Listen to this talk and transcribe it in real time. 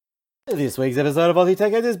This week's episode of Aussie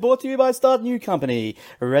Tech Heads is brought to you by Start New Company.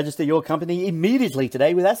 Register your company immediately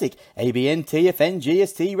today with ASIC. ABN, TFN,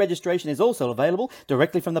 GST registration is also available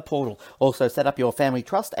directly from the portal. Also set up your family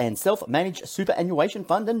trust and self-managed superannuation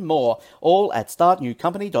fund and more. All at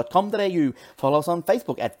startnewcompany.com.au. Follow us on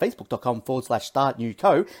Facebook at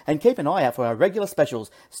facebook.com/startnewco and keep an eye out for our regular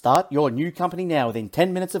specials. Start your new company now within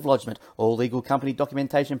 10 minutes of lodgement. All legal company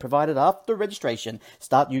documentation provided after registration.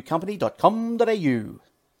 startnewcompany.com.au.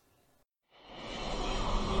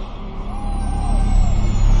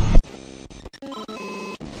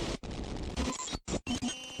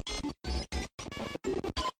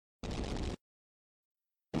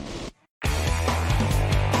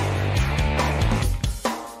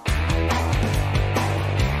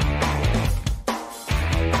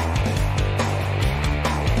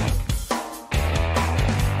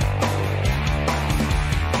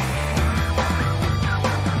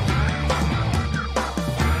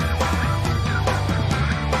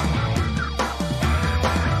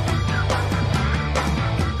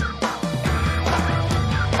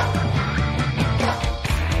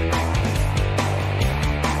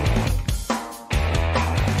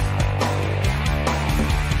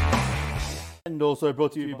 And also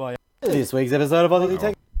brought to you by this week's episode of Aussie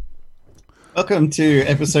Tech. Welcome to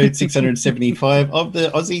episode 675 of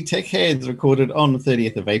the Aussie Tech Heads, recorded on the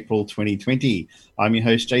 30th of April 2020. I'm your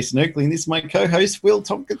host, Jason Oakley, and this is my co-host, Will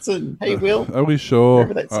Tompkinson. Hey, Will. Are we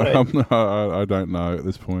sure? I I don't know at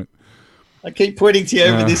this point. I keep pointing to you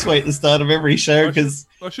over this way at the start of every show because...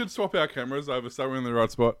 I should swap our cameras over so we're in the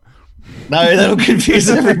right spot. No, that'll confuse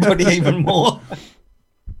everybody even more.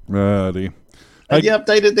 Dear. And you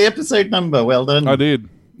updated the episode number. Well done. I did.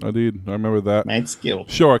 I remember that. Mad skill.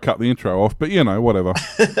 Sure, I cut the intro off, but you know, whatever.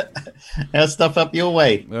 How's stuff up your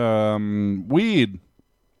way? Weird.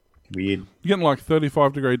 You're getting like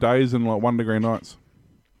 35-degree days and like 1-degree nights.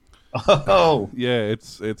 Oh. Yeah,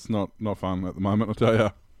 it's not fun at the moment, I'll tell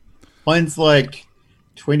you. Mine's like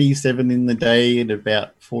 27 in the day and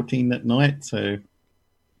about 14 at night, so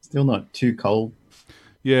still not too cold.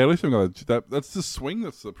 Yeah, at least I've got that. That's the swing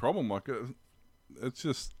that's the problem. Like, it's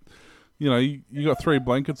just, you know, you got 3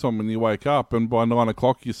 blankets on when you wake up, and by 9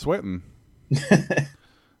 o'clock you're sweating.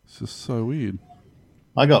 It's just so weird.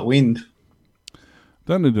 I got wind.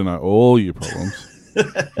 Don't need to know all your problems.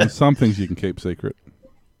 And some things you can keep secret.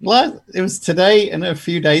 Well, it was today and a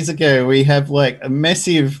few days ago. We have like a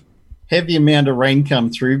massive, heavy amount of rain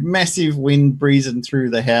come through, massive wind breezing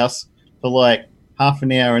through the house for like half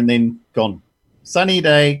an hour and then gone. Sunny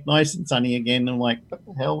day, nice and sunny again. I'm like, what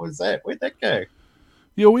the hell was that? Where'd that go?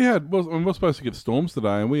 Yeah, we were supposed to get storms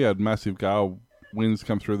today, and we had massive gale winds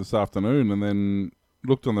come through this afternoon, and then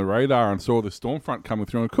looked on the radar and saw the storm front coming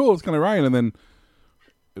through, and cool, it's going to rain, and then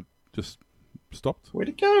it just stopped. Where'd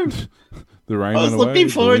it go? The rain I was went away, looking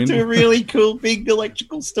forward to a really cool big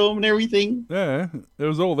electrical storm and everything. Yeah, it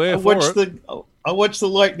was all there I watched the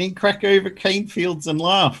lightning crack over cane fields and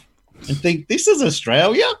laugh and think, this is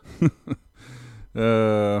Australia?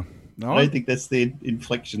 No, I don't think that's the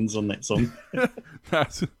inflections on that song. I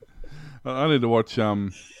need to watch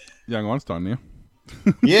Young Einstein now.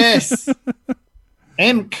 Yes.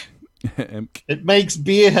 Emk. Emk. It makes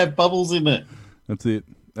beer have bubbles in it. That's it.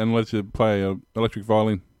 And lets you play electric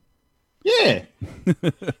violin. Yeah.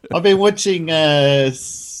 I've been watching a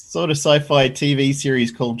sort of sci-fi TV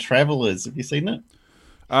series called Travelers. Have you seen it?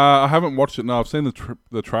 I haven't watched it. No, I've seen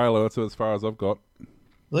the trailer. That's as far as I've got.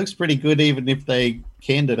 It looks pretty good, even if they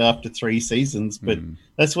canned it after 3 seasons. But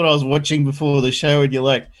that's what I was watching before the show, and you're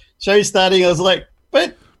like, show starting. I was like,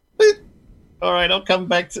 but all right, I'll come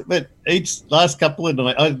back to. But each last couple of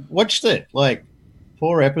nights, I watched it like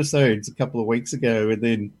 4 episodes a couple of weeks ago, and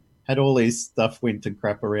then had all these stuff went to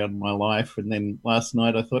crap around my life. And then last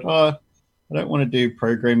night I thought, I don't want to do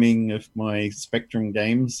programming of my Spectrum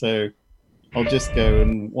games, so I'll just go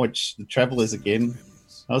and watch The Travelers again.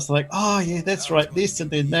 I was like, oh, yeah, that's right, this and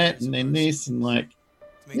then that and then this. And like,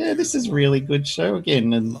 yeah, this is a really good show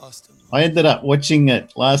again. And I ended up watching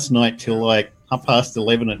it last night till like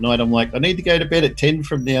 11:30 at night. I'm like, I need to go to bed at 10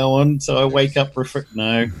 from now on. So I wake up,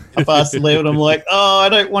 11:30. I'm like, oh, I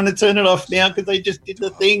don't want to turn it off now because they just did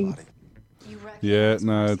the thing. Yeah,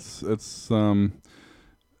 no,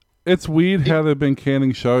 it's weird how they've been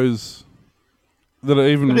canning shows that are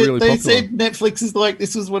even really popular. They said Netflix is like,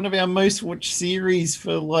 this was one of our most watched series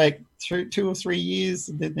for like 2 or 3 years.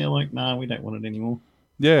 And then they're like, nah, we don't want it anymore.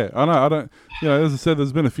 Yeah, I know. I don't, as I said,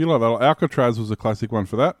 there's been a few like that. Alcatraz was a classic one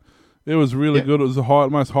for that. It was really good. It was the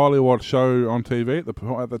most highly watched show on TV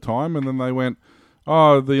at the time. And then they went,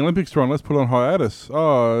 oh, the Olympics are on, let's put it on hiatus.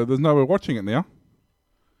 Oh, there's no way watching it now.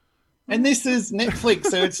 And this is Netflix,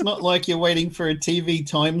 so it's not like you're waiting for a TV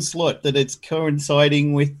time slot that it's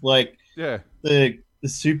coinciding with like Yeah. the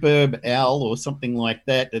Superb Owl or something like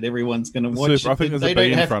that everyone's going to watch. I think there's a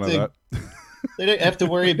B in front of that. They don't have to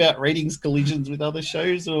worry about ratings collisions with other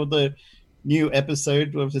shows or the new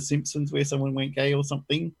episode of The Simpsons where someone went gay or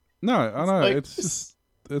something. No, I know. like It's just,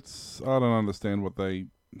 it's, I don't understand what they,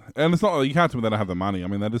 and it's not, you can't tell me they don't have the money. I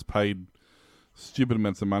mean, they just paid stupid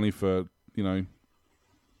amounts of money for, you know,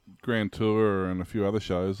 Grand Tour and a few other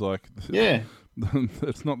shows. Like, Yeah.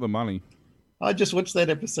 it's not the money. I just watched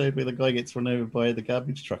that episode where the guy gets run over by the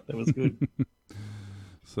garbage truck. That was good.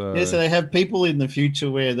 So Yeah, so they have people in the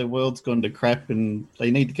future where the world's gone to crap and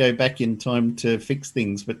they need to go back in time to fix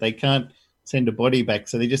things, but they can't send a body back.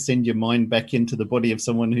 So they just send your mind back into the body of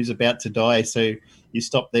someone who's about to die. So you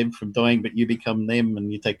stop them from dying, but you become them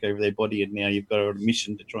and you take over their body. And now you've got a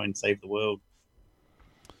mission to try and save the world.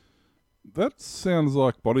 that sounds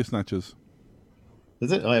like Body Snatchers.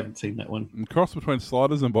 Is it? I haven't seen that one. And cross between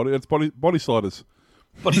Sliders and Body. It's Body Sliders.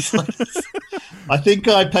 Body Sliders. I think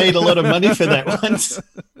I paid a lot of money for that once.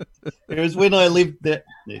 It was when I lived there.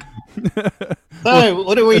 Yeah. So,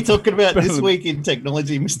 what are we talking about this week in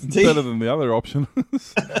technology, Mr. T? Better than the other option.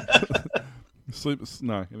 Sleep.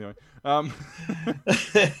 No, anyway.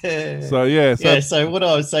 So yeah. So what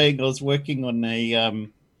I was saying, I was working on a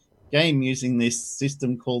game using this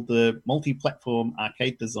system called the Multi-Platform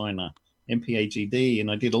Arcade Designer, MPAGD, and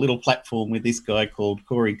I did a little platform with this guy called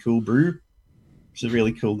Corey Coolbrew, which is a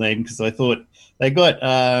really cool name because I thought they got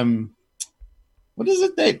what is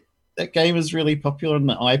it that game is really popular on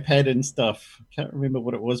the iPad and stuff. I can't remember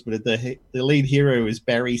what it was, but the lead hero is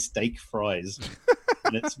Barry Steak Fries,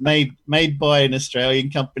 and it's made by an Australian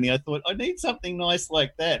company. I thought I need something nice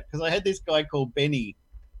like that because I had this guy called Benny.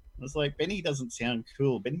 I was like, Benny doesn't sound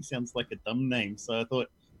cool. Benny sounds like a dumb name. So I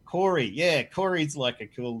thought Corey. Yeah, Corey's like a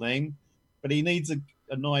cool name, but he needs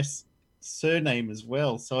a nice surname as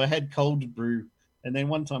well. So I had Cold Brew. And then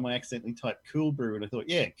one time I accidentally typed Cool Brew, and I thought,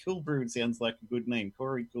 yeah, Cool Brew sounds like a good name,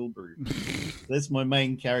 Corey Cool Brew. That's my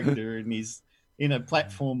main character, and he's in a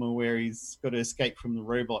platformer where he's got to escape from the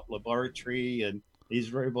robot laboratory, and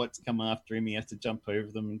these robots come after him. He has to jump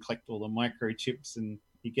over them and collect all the microchips, and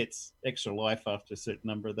he gets extra life after a certain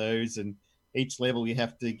number of those. And each level you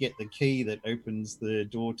have to get the key that opens the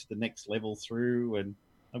door to the next level through. And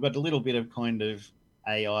I've got a little bit of kind of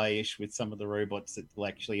AI-ish with some of the robots that will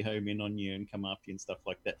actually home in on you and come after you and stuff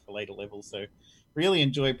like that for later levels. So really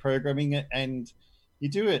enjoy programming it, and you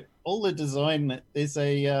do it all the design. There's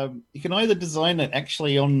a you can either design it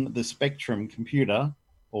actually on the Spectrum computer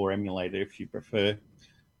or emulator if you prefer,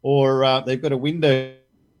 or they've got a Windows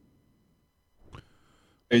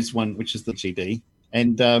one which is the GD,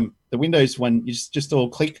 and the Windows one you just all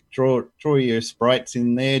click, draw your sprites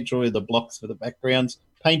in there, draw the blocks for the backgrounds,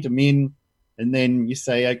 paint them in. And then you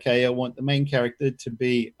say, okay, I want the main character to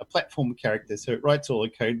be a platform character. So it writes all the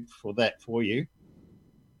code for that for you.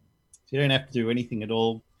 So you don't have to do anything at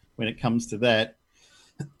all when it comes to that.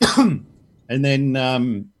 And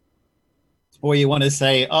then, or you want to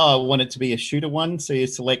say, oh, I want it to be a shooter one. So you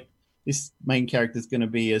select this main character is going to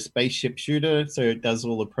be a spaceship shooter. So it does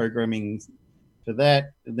all the programming for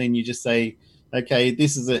that. And then you just say, okay,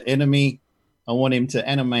 this is an enemy. I want him to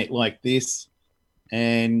animate like this.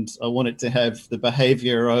 And I want it to have the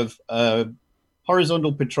behavior of a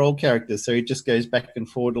horizontal patrol character. So it just goes back and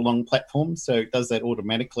forward along platforms. So it does that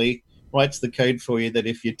automatically, writes the code for you that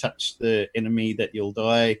if you touch the enemy that you'll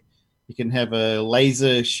die. You can have a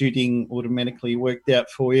laser shooting automatically worked out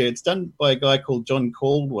for you. It's done by a guy called John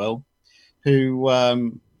Caldwell, who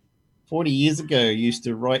 40 years ago used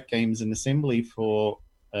to write games in assembly for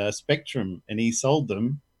Spectrum, and he sold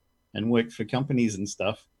them and worked for companies and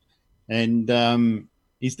stuff. And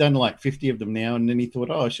he's done like 50 of them now. And then he thought,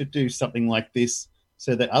 oh, I should do something like this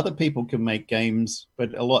so that other people can make games,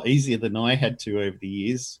 but a lot easier than I had to over the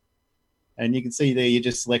years. And you can see there, you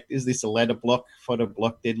just select, is this a ladder block, fodder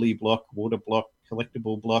block, deadly block, water block,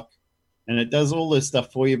 collectible block? And it does all this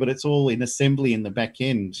stuff for you, but it's all in assembly in the back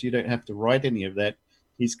end. So you don't have to write any of that.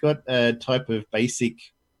 He's got a type of basic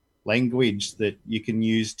language that you can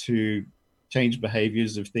use to change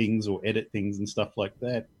behaviors of things or edit things and stuff like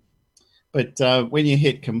that. But when you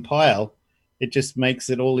hit compile, it just makes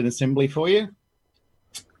it all in assembly for you.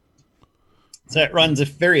 So it runs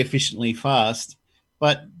very efficiently fast.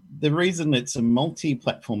 But the reason it's a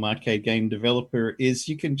multi-platform arcade game developer is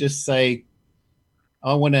you can just say,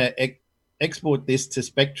 I want to export this to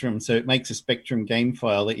Spectrum. So it makes a Spectrum game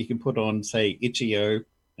file that you can put on, say, itch.io,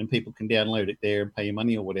 and people can download it there and pay you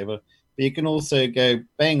money or whatever. But you can also go,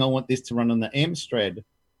 bang, I want this to run on the Amstrad.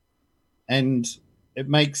 And it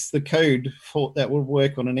makes the code that will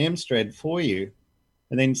work on an Amstrad for you.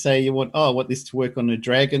 And then say you want this to work on a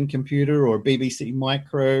Dragon computer or BBC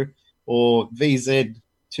Micro or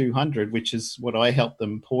VZ200, which is what I helped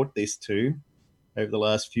them port this to over the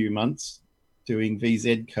last few months, doing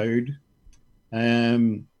VZ code,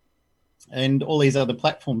 and all these other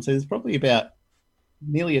platforms. So there's probably about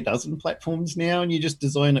nearly a dozen platforms now, and you just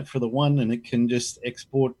design it for the one, and it can just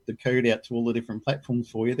export the code out to all the different platforms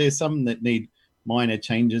for you. There's some that need minor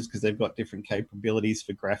changes because they've got different capabilities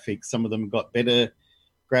for graphics. Some of them got better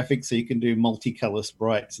graphics, so you can do multicolor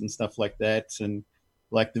sprites and stuff like that. And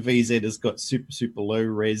like the VZ has got super low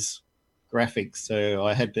res graphics, so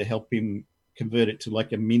I had to help him convert it to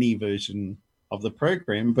like a mini version of the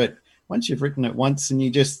program. But once you've written it once and you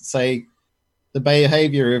just say the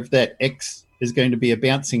behavior of that X is going to be a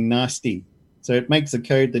bouncing nasty, so it makes a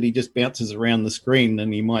code that he just bounces around the screen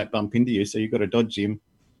and he might bump into you, so you've got to dodge him.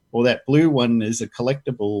 Or that blue one is a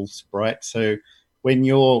collectible sprite, so when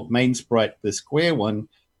your main sprite, the square one,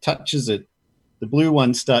 touches it, the blue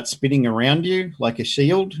one starts spinning around you like a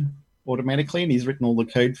shield automatically, and he's written all the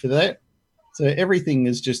code for that. So everything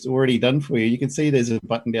is just already done for you. You can see there's a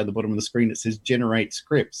button down the bottom of the screen that says generate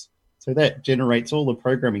scripts. So that generates all the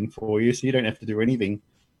programming for you, so you don't have to do anything.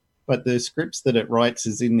 But the scripts that it writes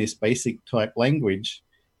is in this basic type language,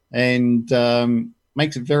 and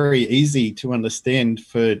makes it very easy to understand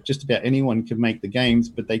for just about anyone can make the games,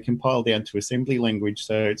 but they compile down to assembly language,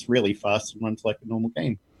 so it's really fast and runs like a normal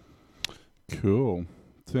game. Cool.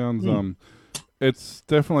 Sounds it's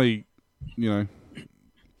definitely, a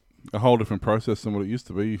whole different process than what it used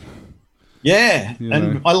to be. Yeah,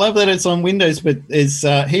 and I love that it's on Windows, but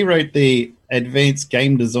he wrote the Advanced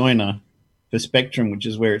Game Designer for Spectrum, which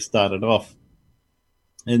is where it started off.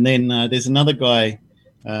 And then there's another guy,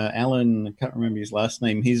 Alan, I can't remember his last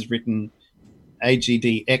name. He's written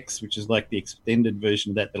AGDX, which is like the extended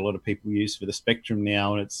version of that a lot of people use for the Spectrum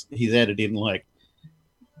now. And he's added in like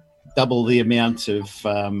double the amount of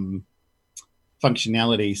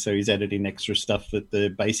functionality. So he's added in extra stuff that the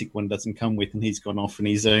basic one doesn't come with, and he's gone off on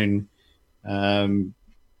his own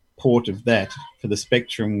port of that for the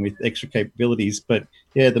Spectrum with extra capabilities. But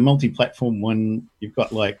yeah, the multi-platform one, you've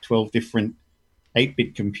got like 12 different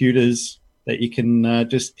 8-bit computers that you can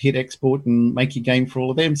just hit export and make your game for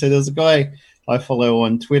all of them. So there's a guy I follow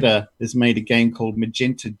on Twitter has made a game called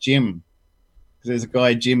Magenta Jim. There's a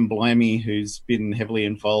guy, Jim Blimey, who's been heavily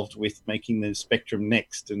involved with making the Spectrum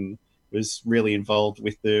Next and was really involved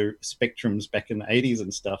with the Spectrums back in the 80s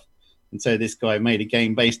and stuff. And so this guy made a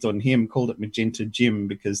game based on him, called it Magenta Jim,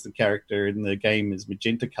 because the character in the game is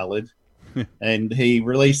magenta colored. And he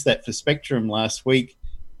released that for Spectrum last week.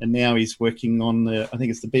 And now he's working on I think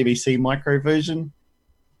it's the BBC Micro version.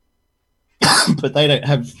 But they don't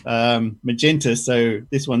have magenta, so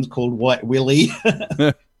this one's called White Willy.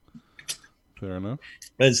 Fair enough.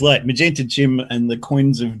 But it's like Magenta Jim and the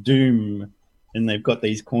Coins of Doom. And they've got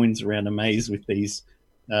these coins around a maze with these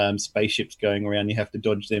spaceships going around. You have to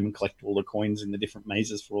dodge them and collect all the coins in the different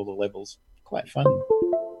mazes for all the levels. Quite fun.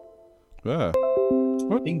 Yeah.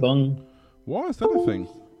 What? Bing bong. Why is that a thing?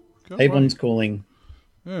 Avon's calling.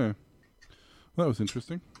 Yeah. That was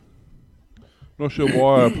interesting. Not sure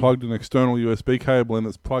why I plugged an external USB cable in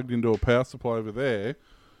that's plugged into a power supply over there.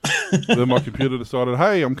 Then my computer decided,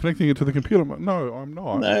 hey, I'm connecting it to the computer. I'm like, no, I'm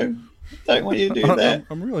not. No, don't want you to do that.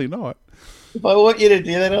 I'm really not. If I want you to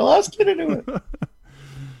do that, I'll ask you to do it.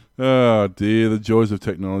 Oh, dear, the joys of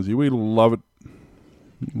technology. We love it.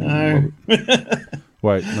 No.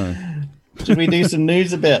 Wait, no. Should we do some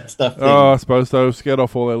news about stuff then? Oh, I suppose so. We've scared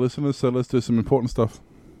off all our listeners, so let's do some important stuff.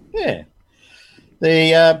 Yeah.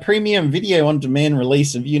 The premium video on demand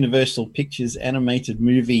release of Universal Pictures animated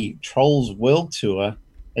movie Trolls World Tour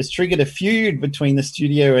has triggered a feud between the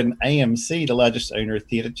studio and AMC, the largest owner of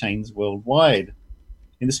theatre chains worldwide.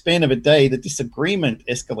 In the span of a day, the disagreement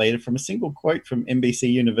escalated from a single quote from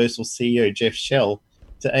NBC Universal CEO Jeff Shell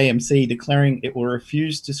to AMC declaring it will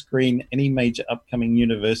refuse to screen any major upcoming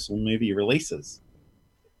Universal movie releases.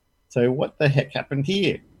 So what the heck happened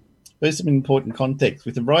here? There's some important context.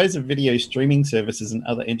 With the rise of video streaming services and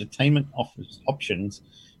other entertainment options,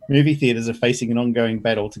 movie theaters are facing an ongoing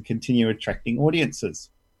battle to continue attracting audiences.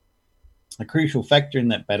 A crucial factor in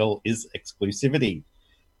that battle is exclusivity.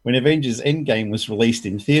 When Avengers Endgame was released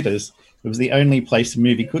in theaters, it was the only place a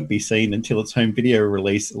movie could be seen until its home video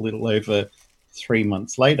release a little over 3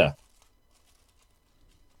 months later.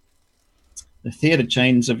 The theatre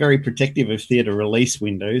chains are very protective of theatre release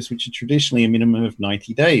windows, which are traditionally a minimum of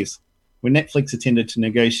 90 days. When Netflix attempted to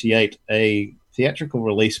negotiate a theatrical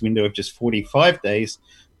release window of just 45 days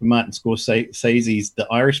for Martin Scorsese's The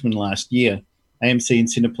Irishman last year, AMC and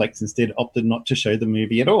Cineplex instead opted not to show the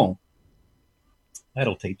movie at all.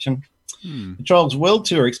 That'll teach them. The Trolls World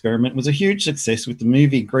Tour experiment was a huge success, with the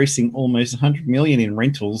movie grossing almost $100 million in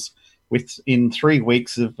rentals within 3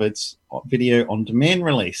 weeks of its video-on-demand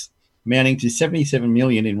release, amounting to $77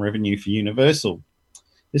 million in revenue for Universal.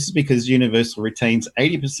 This is because Universal retains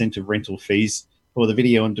 80% of rental fees for the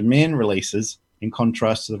video-on-demand releases, in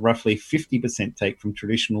contrast to the roughly 50% take from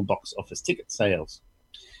traditional box office ticket sales.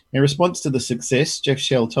 In response to the success, Jeff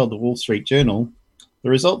Shell told the Wall Street Journal, "The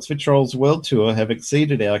results for Trolls World Tour have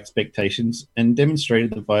exceeded our expectations and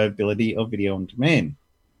demonstrated the viability of video on demand."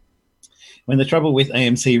 When the trouble with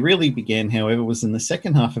AMC really began, however, was in the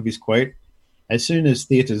second half of his quote, "As soon as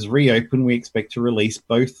theatres reopen, we expect to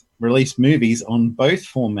release movies on both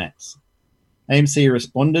formats." AMC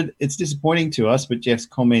responded, "It's disappointing to us, but Jeff's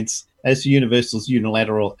comments as to Universal's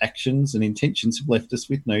unilateral actions and intentions have left us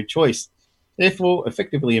with no choice. Therefore,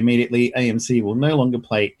 effectively immediately, AMC will no longer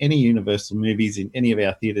play any Universal movies in any of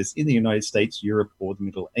our theatres in the United States, Europe, or the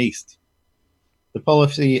Middle East. The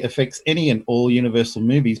policy affects any and all Universal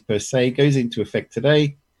movies per se, goes into effect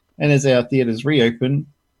today, and as our theatres reopen,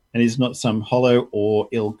 and is not some hollow or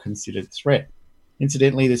ill-considered threat.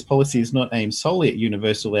 Incidentally, this policy is not aimed solely at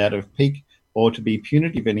Universal out of pique or to be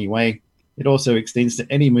punitive anyway. It also extends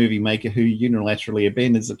to any movie maker who unilaterally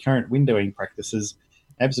abandons the current windowing practices,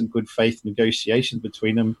 absent good faith negotiations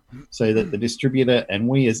between them, so that the distributor and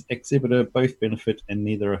we as exhibitor both benefit and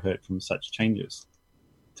neither are hurt from such changes."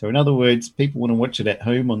 So in other words, people want to watch it at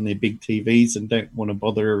home on their big TVs and don't want to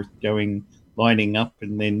bother lining up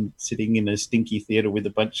and then sitting in a stinky theatre with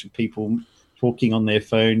a bunch of people talking on their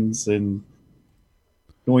phones and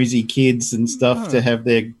noisy kids and stuff to have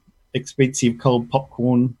their expensive cold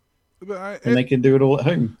popcorn. And they can do it all at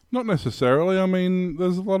home. Not necessarily. I mean,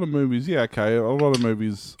 there's a lot of movies. Yeah, okay. A lot of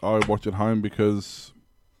movies I watch at home because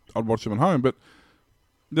I'd watch them at home. But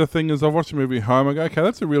the thing is, I've watched a movie at home. I go, okay,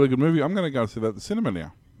 that's a really good movie. I'm going to go see that at the cinema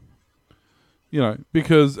now. You know,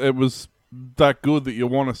 because it was that good that you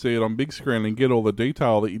want to see it on big screen and get all the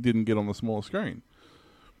detail that you didn't get on the small screen.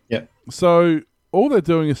 Yeah. So all they're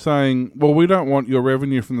doing is saying, well, we don't want your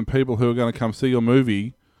revenue from the people who are going to come see your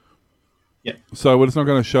movie. Yeah. So we're just not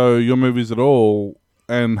going to show your movies at all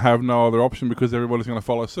and have no other option because everybody's going to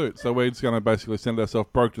follow suit. So we're just going to basically send ourselves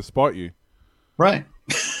broke to spite you. Right.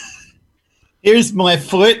 Here's my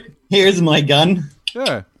foot. Here's my gun.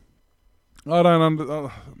 Yeah. I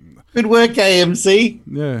don't Good work, AMC.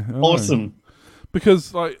 Yeah. Awesome.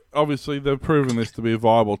 Because, like, obviously they've proven this to be a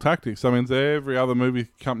viable tactic. So that means every other movie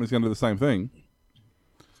company's going to do the same thing.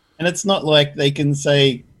 And it's not like they can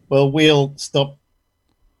say, well, we'll stop.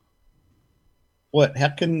 What? How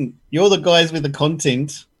can you're the guys with the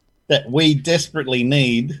content that we desperately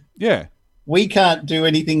need? Yeah. We can't do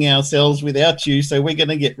anything ourselves without you, so we're going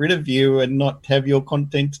to get rid of you and not have your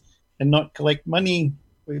content and not collect money.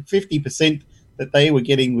 50% that they were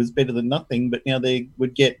getting was better than nothing, but now they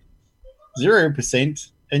would get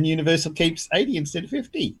 0%, and Universal keeps 80 instead of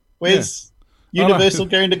 50. Where's Universal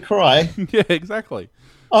going to cry? Yeah, exactly.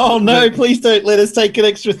 Oh, no, please don't let us take an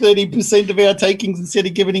extra 30% of our takings instead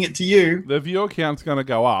of giving it to you. The viewer count's going to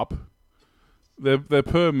go up. Their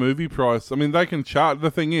per movie price, I mean, they can charge. The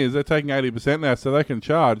thing is, they're taking 80% now, so they can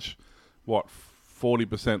charge,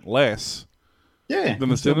 40% less than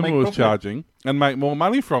the cinema was charging and make more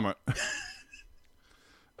money from it.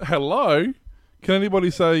 Hello? Can anybody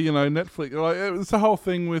say, Netflix? Like, it's the whole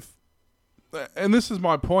thing with... And this is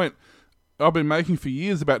my point I've been making for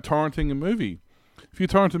years about torrenting a movie. If you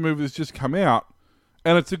torrent a movie that's just come out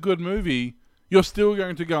and it's a good movie, you're still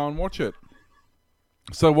going to go and watch it.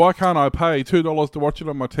 So why can't I pay $2 to watch it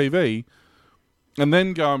on my TV and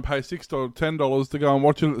then go and pay $6 or $10 to go and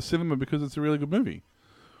watch it at the cinema because it's a really good movie?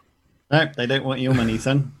 Nope, they don't want your money,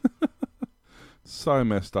 son. So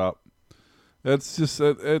messed up. It's just,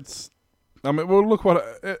 it's going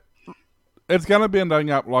to be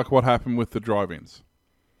ending up like what happened with the drive-ins.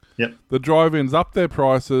 Yep. The drive-ins up their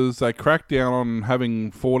prices. They crack down on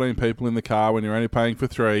having 14 people in the car when you're only paying for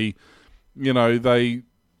 3.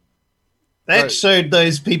 That showed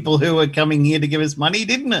those people who were coming here to give us money,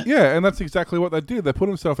 didn't it? Yeah, and that's exactly what they did. They put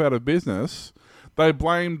themselves out of business. They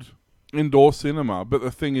blamed indoor cinema, but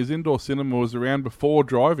the thing is, indoor cinema was around before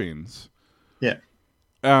drive-ins. Yeah.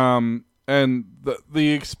 And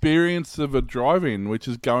the experience of a drive-in, which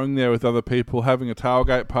is going there with other people, having a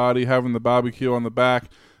tailgate party, having the barbecue on the back,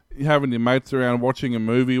 having your mates around watching a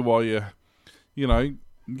movie while you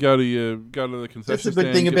go to the concession stand. That's the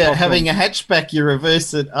good thing about having a hatchback. You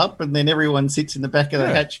reverse it up, and then everyone sits in the back of the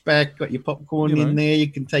hatchback. Got your popcorn in there. You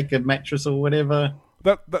can take a mattress or whatever.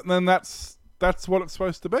 Then that's what it's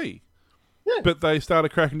supposed to be. But they started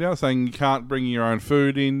cracking down, saying you can't bring your own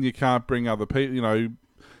food in, you can't bring other people, you know,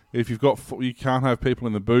 if you've got, you can't have people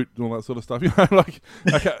in the boot and all that sort of stuff. You know, like,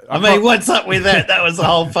 I mean, what's up with that? That was the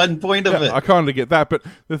whole fun point of it. I kind of get that, but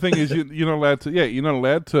the thing is, you're not allowed to. Yeah, you're not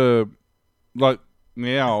allowed to. Like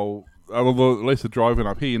now, although at least the driving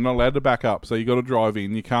up here, you're not allowed to back up. So you got to drive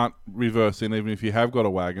in. You can't reverse in, even if you have got a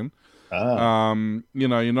wagon. You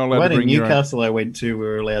know, you're not allowed to bring in Newcastle I went to, we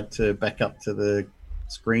were allowed to back up to the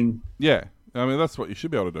screen. Yeah, I mean that's what you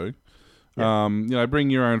should be able to do. Yeah. You know, bring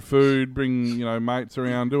your own food, bring, you know, mates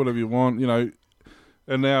around, do whatever you want, you know.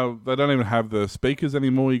 And now they don't even have the speakers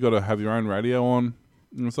anymore. You got to have your own radio on.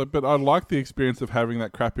 And it's like, but I like the experience of having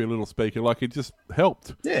that crappy little speaker. Like, it just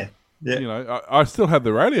helped. Yeah. Yeah. You know, I still had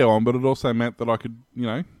the radio on, but it also meant that I could, you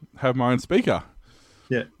know, have my own speaker.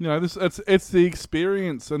 Yeah. You know, it's the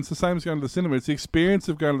experience, and it's the same as going to the cinema. It's the experience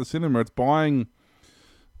of going to the cinema. It's buying,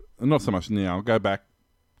 not so much now, go back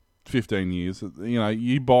 15 years. You know,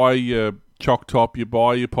 you buy your Choc Top, you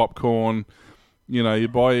buy your popcorn, you know, you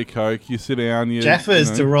buy your Coke, you sit down, you Jaffas,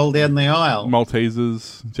 you know, to roll down the aisle.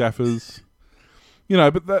 Maltesers, Jaffas. You know,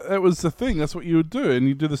 but that was the thing. That's what you would do, and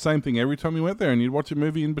you'd do the same thing every time you went there, and you'd watch a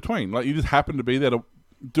movie in between. Like, you just happened to be there to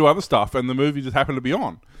do other stuff, and the movie just happened to be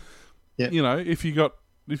on. Yeah. You know, if you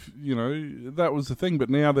know, that was the thing. But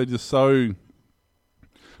now they're just so,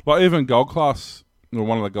 like, even Gold Class, or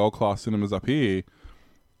one of the Gold Class cinemas up here,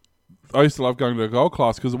 I used to love going to Gold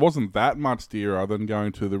Class because it wasn't that much dearer than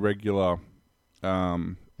going to the regular.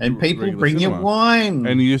 And people regular bring cinema. you wine.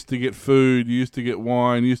 And you used to get food, you used to get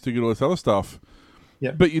wine, you used to get all this other stuff.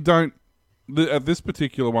 Yeah. But you don't. At this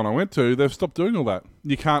particular one I went to, they've stopped doing all that.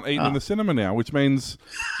 You can't eat in the cinema now, which means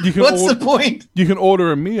you can. What's the point? You can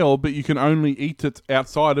order a meal, but you can only eat it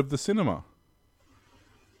outside of the cinema.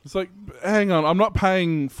 It's like, hang on, I'm not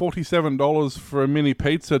paying $47 for a mini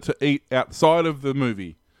pizza to eat outside of the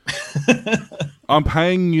movie. I'm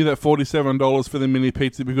paying you that $47 for the mini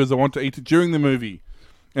pizza because I want to eat it during the movie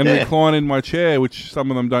and recline in my chair, which some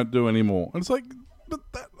of them don't do anymore. And it's like, but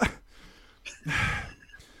that.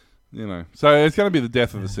 You know, so it's going to be the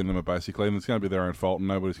death of the cinema, basically, and it's going to be their own fault, and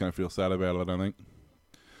nobody's going to feel sad about it, I don't think.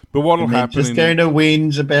 But what'll happen? Just going to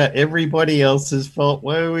whinge about everybody else's fault.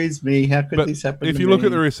 Woe is me! How could this happen? If you look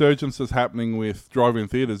at the resurgence that's happening with drive-in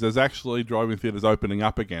theaters, there's actually drive-in theaters opening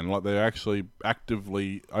up again. Like, they're actually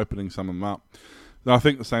actively opening some of them up. And I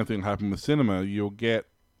think the same thing will happen with cinema. You're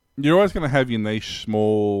always going to have your niche,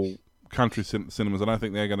 small country cinemas. I don't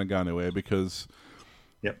think they're going to go anywhere because.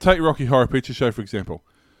 Yep. Take Rocky Horror Picture Show, for example.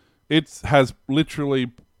 It has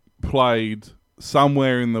literally played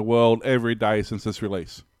somewhere in the world every day since its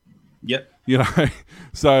release. Yep. You know,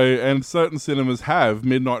 so, and certain cinemas have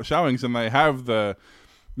midnight showings, and they have the,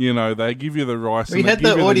 you know, they give you the rice. We had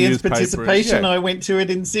the audience participation. I went to it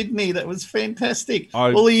in Sydney. That was fantastic.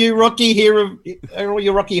 All of you all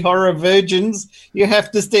you Rocky Horror virgins, you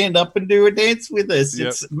have to stand up and do a dance with us. Yep.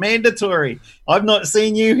 It's mandatory. I've not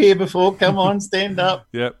seen you here before. Come on, stand up.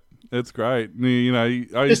 Yep. It's great. You know,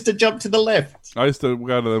 just to jump to the left. I used to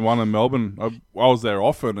go to the one in Melbourne. I was there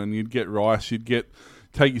often, and you'd get rice. You'd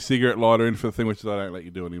take your cigarette lighter in for the thing, which they don't let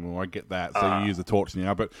you do anymore. I get that. So you use a torch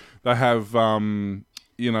now. But they have,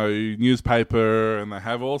 you know, newspaper, and they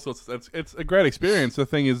have all sorts. It's a great experience. The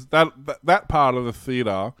thing is that part of the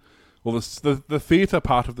theatre, or the theatre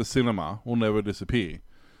part of the cinema, will never disappear.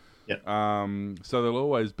 Yep. So there'll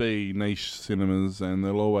always be niche cinemas, and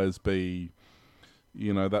there'll always be,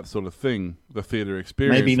 you know, that sort of thing, the theatre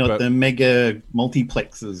experience. Maybe not the mega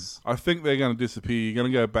multiplexes. I think they're going to disappear. You're going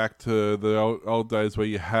to go back to the old days where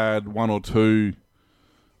you had one or two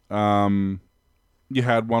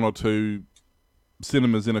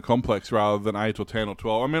cinemas in a complex rather than 8 or 10 or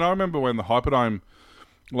 12. I mean, I remember when the Loganholme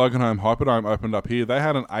Hyperdome opened up here, they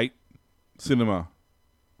had an 8 cinema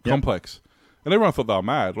complex. And everyone thought they were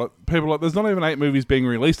mad. Like, people were like, there's not even 8 movies being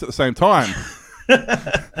released at the same time.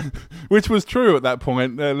 Which was true at that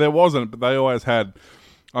point. There wasn't, but they always had.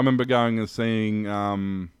 I remember going and seeing,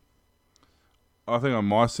 I think on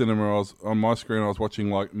my cinema, on my screen, I was watching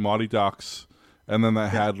like Mighty Ducks, and then they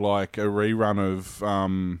had like a rerun of,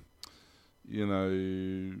 you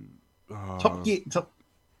know, Top Gear.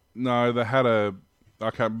 No, they had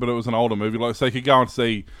but it was an older movie. Like, so you could go and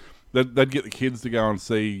see. They'd get the kids to go and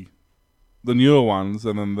see the newer ones,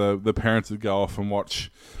 and then the parents would go off and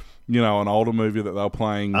watch, you know, an older movie that they were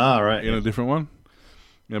playing in a different one.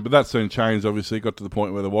 Yeah, but that soon changed, obviously. It got to the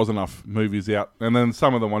point where there was enough movies out. And then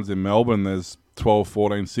some of the ones in Melbourne, there's 12,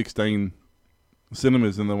 14, 16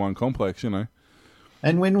 cinemas in the one complex, you know.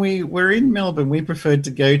 And when we were in Melbourne, we preferred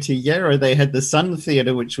to go to Yarra. They had the Sun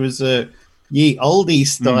Theatre, which was a ye oldie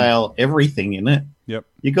style everything in it. Yep.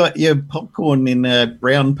 You got your popcorn in a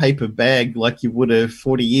brown paper bag like you would have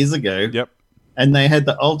 40 years ago. Yep. And they had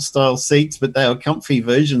the old style seats, but they were comfy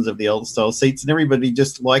versions of the old style seats, and everybody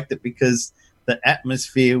just liked it because the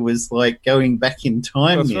atmosphere was like going back in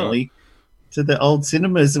time. That's nearly right. To the old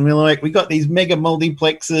cinemas. And we're like, we got these mega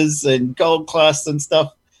multiplexes and gold class and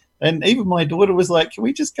stuff. And even my daughter was like, can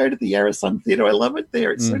we just go to the Yarra Sun Theatre? I love it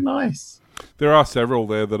there. It's so nice. There are several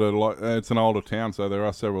there that are like, it's an older town, so there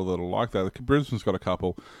are several that are like that. Brisbane's got a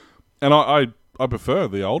couple. And I prefer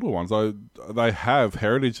the older ones. They have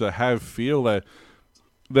heritage, they have feel.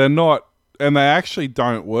 They're not, and they actually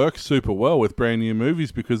don't work super well with brand new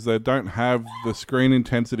movies because they don't have the screen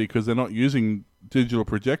intensity because they're not using digital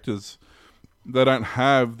projectors. They don't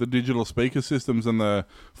have the digital speaker systems and the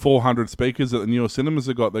 400 speakers that the newer cinemas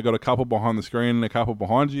have got. They've got a couple behind the screen and a couple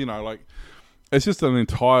behind you. You know, like it's just an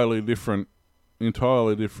entirely different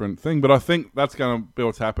thing. But I think that's going to be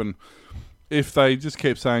what's happened if they just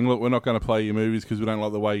keep saying, "Look, we're not going to play your movies because we don't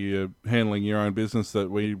like the way you're handling your own business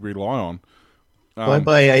that we rely on." Bye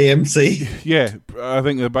AMC. Yeah, I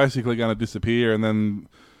think they're basically going to disappear, and then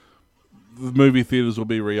the movie theaters will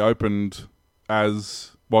be reopened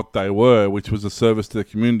as what they were, which was a service to the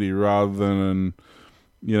community, rather than,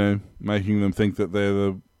 you know, making them think that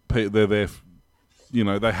they're there. You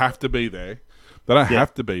know, they have to be there. They don't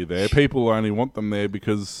have to be there. People only want them there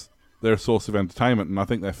because they're a source of entertainment, and I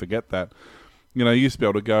think they forget that. You know, you used to be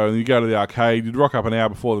able to go and you go to the arcade, you'd rock up an hour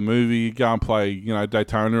before the movie, you'd go and play, you know,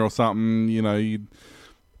 Daytona or something. You know, you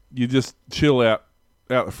just chill out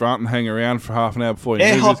the front and hang around for half an hour before your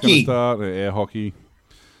movie's going to start. Air hockey,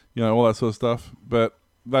 you know, all that sort of stuff. But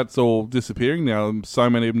that's all disappearing now. So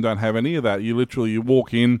many of them don't have any of that. You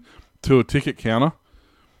walk in to a ticket counter,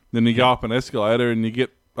 then you go up an escalator and you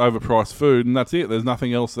get overpriced food, and that's it. There's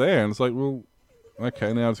nothing else there. And it's like, well,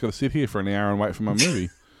 okay, now I've just got to sit here for an hour and wait for my movie.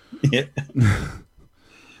 Yeah.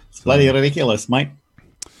 It's bloody ridiculous, mate.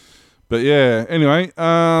 But yeah, anyway,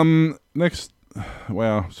 next,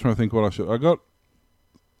 wow, I'm just trying to think what I got.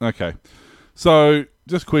 Okay. So,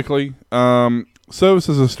 just quickly,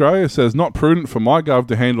 Services Australia says not prudent for MyGov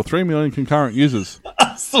to handle 3 million concurrent users.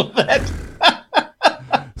 I saw that.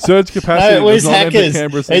 Surge capacity. No, it was hackers.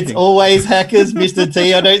 It's always hackers, Mr.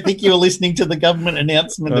 T. I don't think you were listening to the government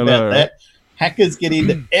announcement about that. Hackers get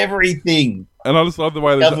into everything. And I just love the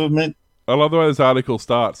way this article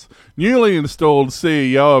starts. Newly installed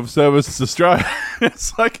CEO of Services Australia.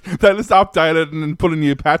 It's like they just updated and put a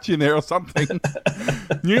new patch in there or something.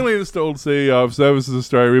 Newly installed CEO of Services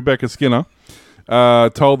Australia, Rebecca Skinner,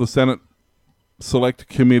 told the Senate Select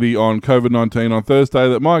Committee on COVID-19 on Thursday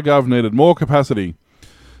that MyGov needed more capacity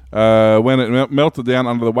when it melted down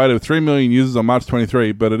under the weight of 3 million users on March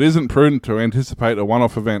 23, but it isn't prudent to anticipate a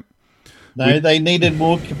one-off event. No, they needed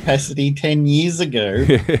more capacity 10 years ago.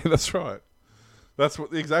 Yeah, that's right. That's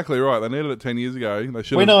exactly right. They needed it 10 years ago.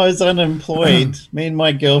 When I was unemployed, me and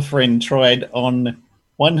my girlfriend tried on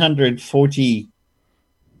 140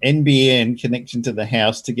 NBN connection to the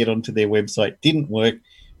house to get onto their website. Didn't work.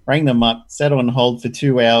 Rang them up, sat on hold for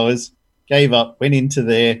 2 hours, gave up, went into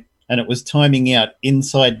there, and it was timing out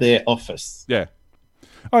inside their office. Yeah.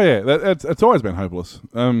 Oh, yeah. It's always been hopeless.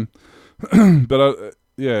 What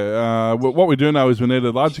we do know is we need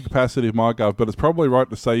a larger capacity of MyGov, but it's probably right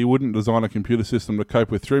to say you wouldn't design a computer system to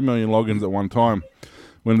cope with 3 million logins at one time,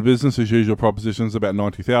 when the business as usual proposition is about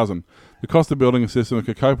 90,000. The cost of building a system that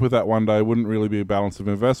could cope with that one day wouldn't really be a balance of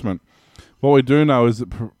investment. What we do know is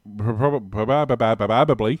that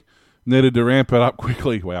probably needed to ramp it up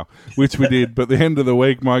quickly, which we did, but at the end of the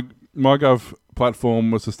week, MyGov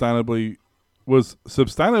platform was sustainably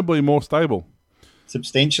more stable.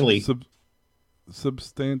 Substantially.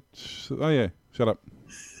 Oh yeah, shut up.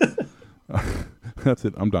 That's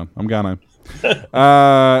it. I'm done. I'm going home.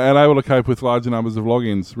 And able to cope with larger numbers of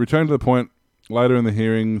logins. Return to the point later in the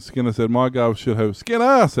hearing. Skinner said MyGov should have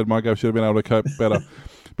been able to cope better,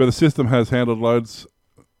 but the system has handled loads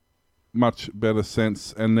much better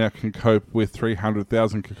since, and now can cope with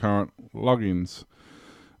 300,000 concurrent logins.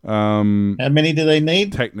 How many do they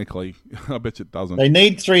need? Technically, I bet you it doesn't. They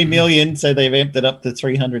need 3 million, so they've amped it up to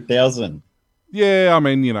 300,000. Yeah, I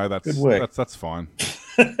mean, you know, that's fine.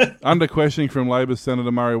 Under questioning from Labor's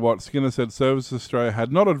Senator Murray Watt, Skinner said Services Australia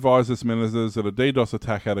had not advised its ministers that a DDoS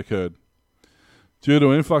attack had occurred. Due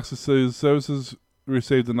to influxes, services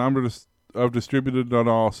received a number of distributed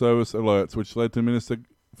denial service alerts, which led to Minister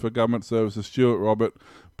for Government Services Stuart Robert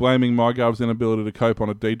blaming MyGov's inability to cope on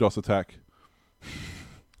a DDoS attack.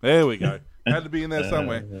 There we go. Had to be in there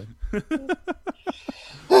somewhere.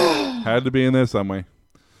 Had to be in there somewhere.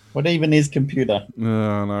 What even is computer?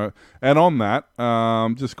 No. And on that,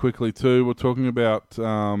 just quickly too, we're talking about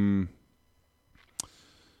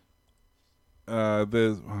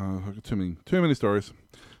there's too many stories.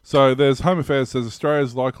 So there's Home Affairs says Australia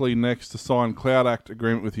is likely next to sign Cloud Act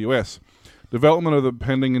agreement with the US. Development of the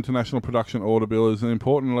pending International Production Order Bill is an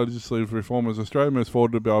important legislative reform as Australia moves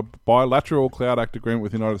forward to a bilateral Cloud Act agreement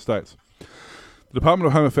with the United States. The Department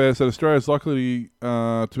of Home Affairs said Australia is likely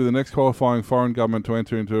to be the next qualifying foreign government to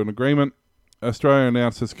enter into an agreement. Australia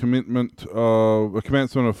announced its commencement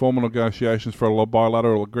of formal negotiations for a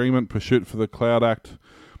bilateral agreement pursuit for the Cloud Act.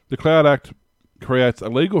 The Cloud Act creates a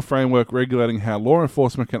legal framework regulating how law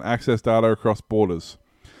enforcement can access data across borders.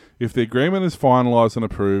 If the agreement is finalised and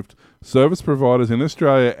approved, service providers in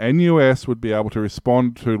Australia and US would be able to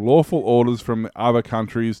respond to lawful orders from other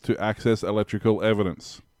countries to access electrical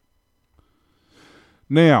evidence.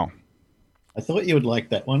 Now, I thought you would like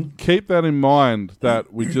that one. Keep that in mind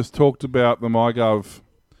that we just talked about the MyGov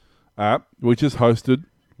app, which is hosted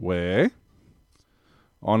where?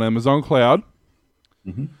 On Amazon Cloud.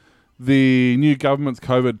 Mm-hmm. The new government's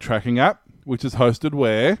COVID tracking app, which is hosted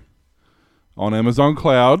where? On Amazon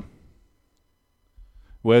Cloud.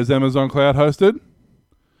 Where's Amazon Cloud hosted?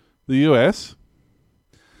 The US.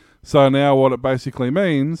 So now what it basically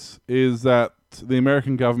means is that the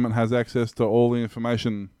American government has access to all the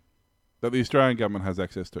information that the Australian government has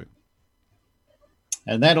access to.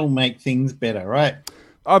 And that'll make things better, right?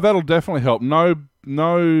 Oh, that'll definitely help.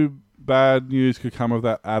 No bad news could come of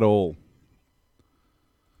that at all.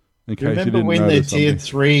 In case Remember you didn't when the notice Tier something.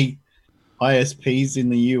 3 ISPs in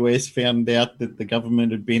the US found out that the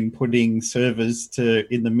government had been putting servers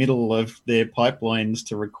in the middle of their pipelines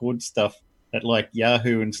to record stuff at like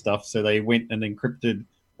Yahoo and stuff, so they went and encrypted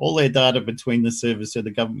all their data between the servers so the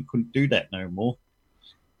government couldn't do that no more.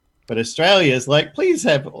 But Australia's like, please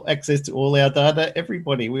have access to all our data.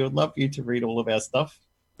 Everybody, we would love you to read all of our stuff.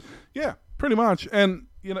 Yeah, pretty much. And,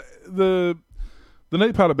 you know, the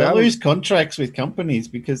neat part They about lose it... contracts with companies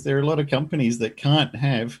because there are a lot of companies that can't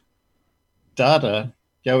have data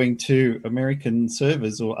going to American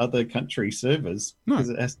servers or other country servers because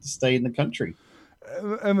it has to stay in the country.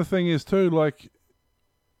 And the thing is, too, like,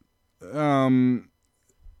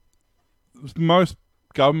 most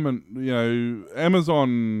government, you know,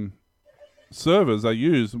 Amazon servers are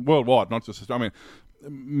used worldwide, not just, I mean,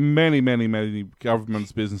 many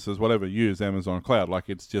governments, businesses, whatever, use Amazon Cloud. Like,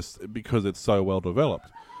 it's just because it's so well developed.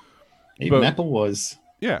 Even Apple was.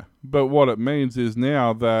 Yeah, but what it means is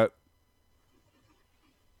now that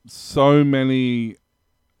so many,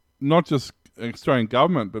 not just Australian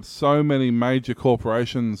government, but so many major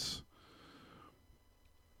corporations,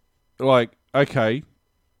 like, okay,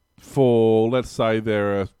 for let's say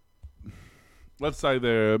they're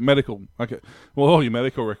medical, okay, well, all your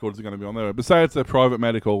medical records are going to be on there, but say it's a private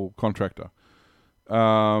medical contractor.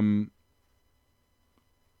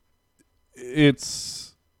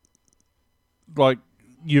 It's like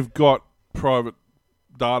you've got private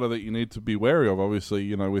data that you need to be wary of, obviously,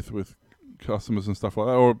 you know, with customers and stuff like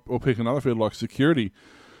that, or pick another field like security,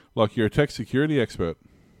 like you're a tech security expert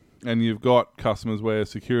and you've got customers where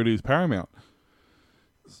security is paramount.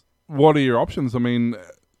 What are your options? I mean,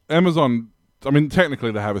 Amazon, I mean,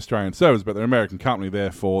 technically they have Australian servers, but they're an American company,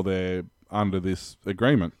 therefore they're under this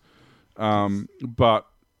agreement. But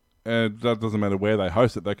that doesn't matter where they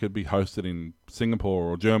host it. They could be hosted in Singapore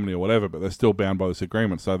or Germany or whatever, but they're still bound by this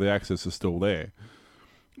agreement, so the access is still there.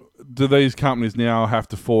 Do these companies now have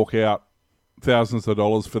to fork out thousands of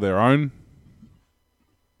dollars for their own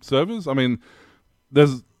servers? I mean,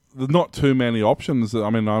 there's not too many options. I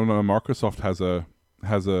mean, I don't know, Microsoft has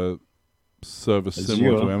a service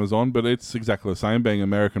similar to Amazon, but it's exactly the same, being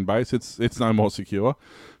American based. It's no more secure.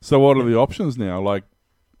 So what are the options now? Like,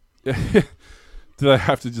 do they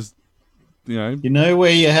have to just, you know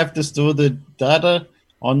where you have to store the data?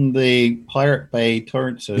 On the Pirate Bay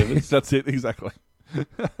torrent servers. That's it, exactly.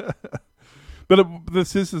 But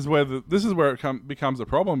this is where it becomes a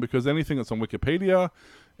problem, because anything that's on Wikipedia,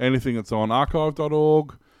 anything that's on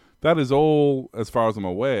archive.org, that is all, as far as I'm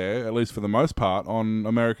aware, at least for the most part, on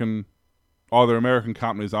either American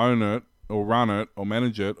companies own it or run it or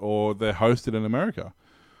manage it, or they're hosted in America.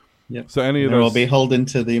 Yep. So any of those will be beholden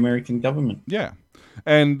to the American government. Yeah,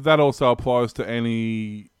 and that also applies to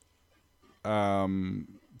any,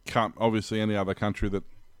 obviously any other country that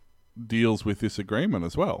deals with this agreement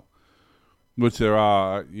as well. Which there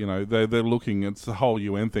are, you know, they're looking. It's the whole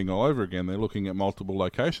UN thing all over again. They're looking at multiple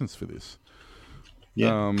locations for this.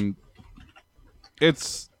 Yeah.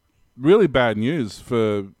 It's really bad news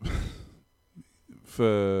for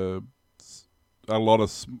a lot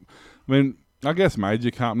of. I mean, I guess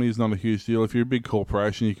major company is not a huge deal. If you're a big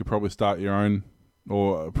corporation, you could probably start your own,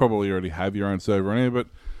 or probably already have your own server anyway. But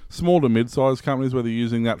small to mid-sized companies, where they're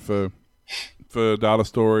using that for data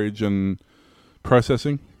storage and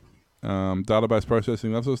processing, database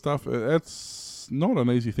processing, that sort of stuff, it's not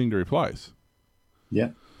an easy thing to replace. Yeah.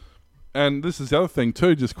 And this is the other thing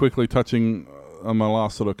too, just quickly touching on my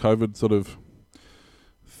last sort of COVID sort of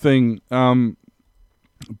thing.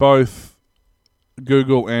 Both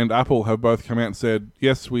Google and Apple have both come out and said,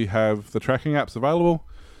 yes, we have the tracking apps available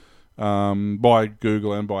by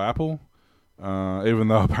Google and by Apple, even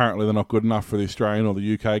though apparently they're not good enough for the Australian or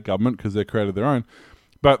the UK government because they've created their own.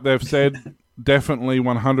 But they've said definitely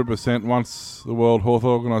 100% once the World Health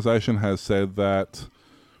Organization has said that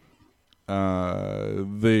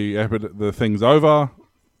the thing's over,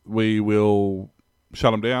 we will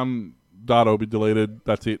shut them down, data will be deleted,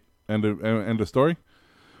 that's it, end of story.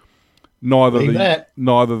 Well,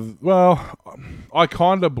 I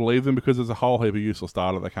kind of believe them because there's a whole heap of useless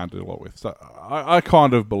data they can't do a lot with. So I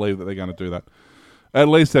kind of believe that they're going to do that. At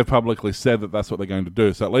least they've publicly said that that's what they're going to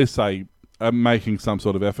do. So at least they are making some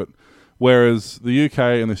sort of effort. Whereas the UK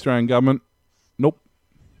and the Australian government, nope.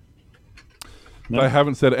 No. They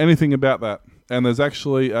haven't said anything about that. And there's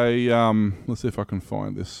actually a, let's see if I can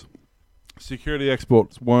find this. Security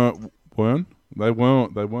experts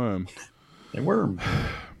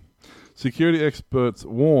Security experts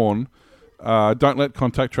warn, don't let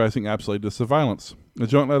contact tracing apps lead to surveillance. A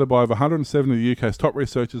joint letter by over 170 of the UK's top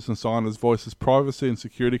researchers and scientists voices privacy and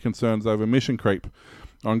security concerns over mission creep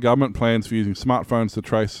on government plans for using smartphones to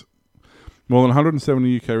trace. More than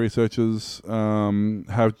 170 UK researchers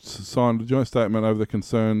have signed a joint statement over the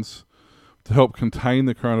concerns to help contain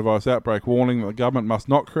the coronavirus outbreak, warning that the government must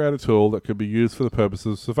not create a tool that could be used for the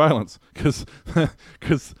purposes of surveillance, because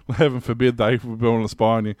heaven forbid they would want to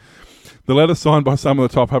spy on you. The letter, signed by some of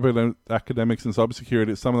the top academics in cybersecurity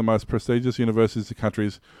at some of the most prestigious universities in the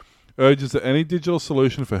countries, urges that any digital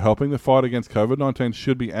solution for helping the fight against COVID-19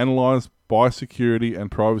 should be analysed by security and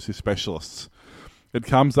privacy specialists. It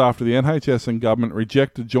comes after the NHS and government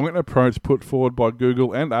reject a joint approach put forward by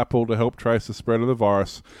Google and Apple to help trace the spread of the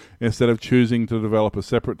virus, instead of choosing to develop a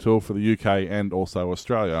separate tool for the UK and also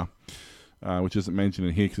Australia, which isn't mentioned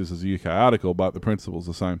in here because this is a UK article, but the principle's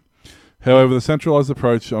the same. However, the centralised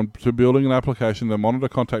approach to building an application to monitor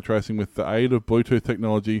contact tracing with the aid of Bluetooth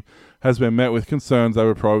technology has been met with concerns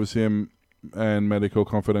over privacy and medical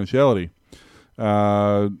confidentiality.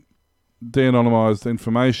 De-anonymised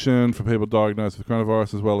information for people diagnosed with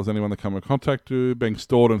coronavirus, as well as anyone they come in contact to, being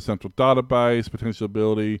stored in a central database, potential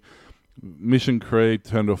ability, mission creep,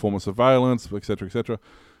 turn to a form of surveillance, etc., etc.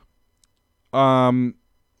 And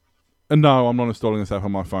no, I'm not installing this app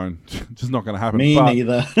on my phone. Just not going to happen. Me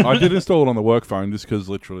neither. I did install it on the work phone just because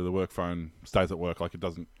literally the work phone stays at work. Like, it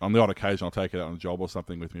doesn't, on the odd occasion I'll take it out on a job or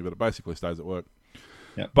something with me, but it basically stays at work.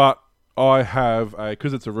 Yep. But I have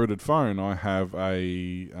because it's a rooted phone, I have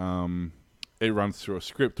it runs through a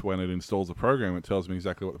script when it installs a program. It tells me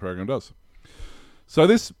exactly what the program does. So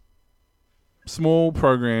this small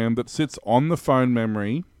program that sits on the phone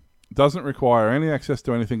memory doesn't require any access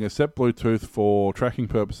to anything except Bluetooth for tracking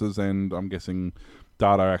purposes, and I'm guessing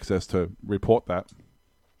data access to report that.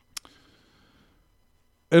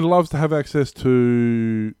 It loves to have access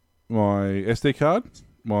to my SD card,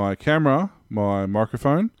 my camera, my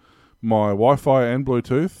microphone, my Wi-Fi and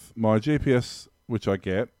Bluetooth, my GPS, which I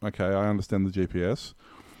get. Okay, I understand the GPS.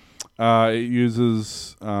 It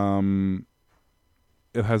uses...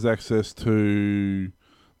 it has access to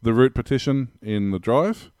the root partition in the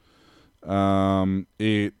drive. What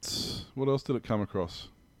else did it come across?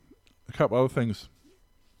 A couple other things.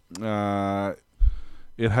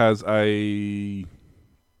 It has a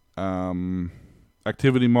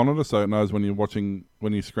activity monitor, so it knows when you're watching,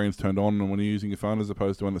 when your screen's turned on and when you're using your phone, as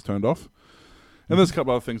opposed to when it's turned off. And there's a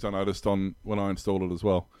couple other things I noticed on when I installed it as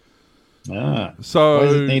well. So why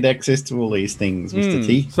does it need access to all these things, Mr.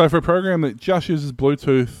 T? So for a program that just uses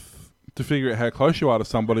Bluetooth to figure out how close you are to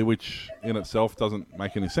somebody, which in itself doesn't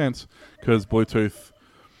make any sense, because Bluetooth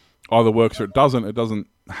either works or it doesn't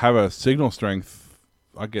have a signal strength.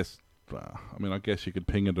 I guess you could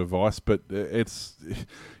ping a device, but it's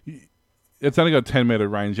only got a 10 meter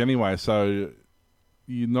range anyway, so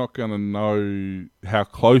you're not going to know how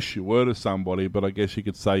close you were to somebody, but I guess you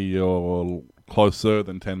could say you're closer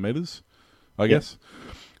than 10 meters, I guess.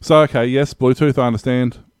 So, okay, yes, Bluetooth, I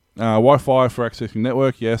understand. Wi-Fi for accessing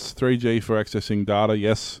network, yes. 3G for accessing data,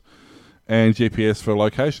 yes. And GPS for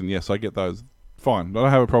location, yes, I get those. Fine, I don't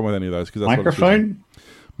have a problem with any of those. Cause that's microphone?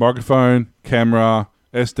 Microphone, camera,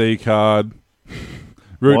 SD card,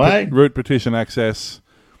 root partition access.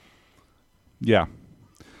 Yeah.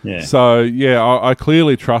 Yeah. So, yeah, I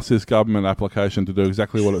clearly trust this government application to do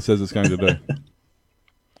exactly what it says it's going to do.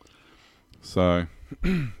 So,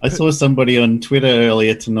 I saw somebody on Twitter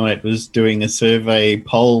earlier tonight was doing a survey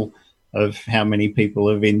poll of how many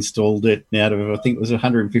people have installed it. And out of, I think it was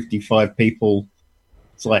 155 people,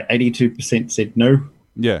 it's like 82% said no.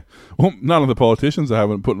 yeah. Well, none of the politicians are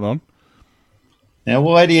having it put it on. Now,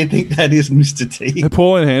 why do you think that is, Mr. T?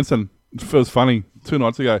 Pauline Hanson, it was funny, 2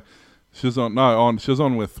 nights ago. She was on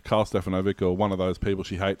with Carl Stefanovic or one of those people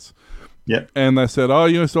she hates. Yep. And they said, "Oh,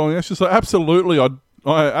 you're installing this?" She's like, "Absolutely, I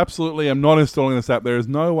absolutely am not installing this app. There is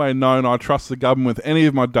no way known I trust the government with any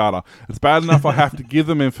of my data. It's bad enough I have to give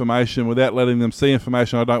them information without letting them see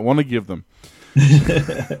information I don't want to give them."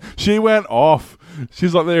 She went off.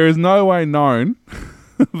 She's like, "There is no way known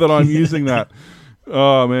that I'm using that."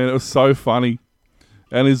 Oh, man, it was so funny.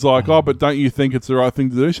 And he's like, "Oh, but don't you think it's the right thing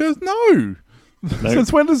to do?" She goes, "No.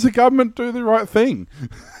 Since when does the government do the right thing?"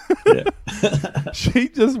 Yeah. She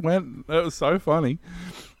just went. It was so funny.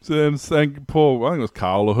 So then saying, Paul, I think it was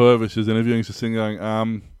Carl or whoever she was interviewing, she's sitting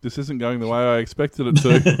going, "This isn't going the way I expected it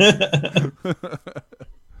to."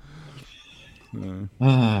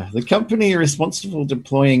 The company responsible for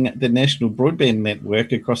deploying the national broadband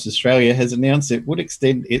network across Australia has announced it would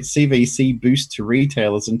extend its CVC boost to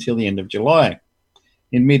retailers until the end of July.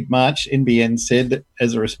 In mid-March, NBN said,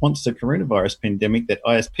 as a response to the coronavirus pandemic, that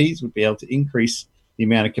ISPs would be able to increase the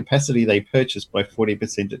amount of capacity they purchase by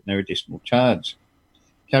 40% at no additional charge.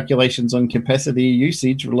 Calculations on capacity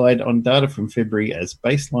usage relied on data from February as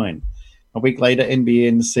baseline. A week later,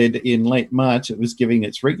 NBN said in late March it was giving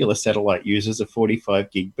its regular satellite users a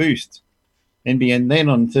 45 gig boost. NBN then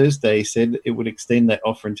on Thursday said it would extend that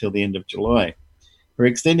offer until the end of July. We're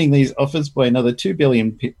extending these offers by another 2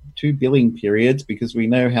 billing periods because we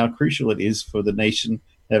know how crucial it is for the nation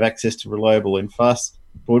to have access to reliable and fast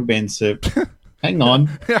broadband service. Hang on.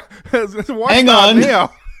 Hang on.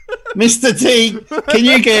 Now? Mr. T, can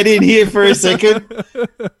you get in here for a second?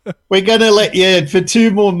 We're going to let you, for 2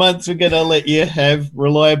 more months, we're going to let you have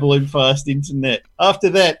reliable and fast internet. After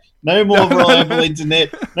that, no more reliable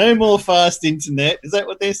internet, no more fast internet. Is that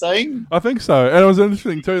what they're saying? I think so. And it was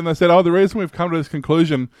interesting too. And they said, the reason we've come to this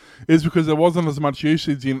conclusion is because there wasn't as much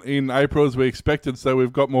usage in April as we expected, so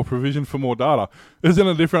we've got more provision for more data. It was in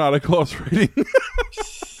a different article I was reading.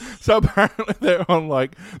 So apparently they're on,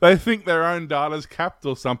 they think their own data's capped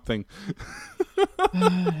or something.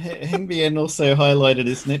 NBN also highlighted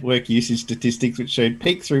its network usage statistics, which showed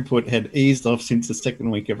peak throughput had eased off since the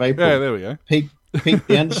second week of April. Yeah, there we go. Peak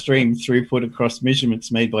downstream throughput across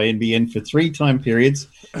measurements made by NBN for 3 time periods: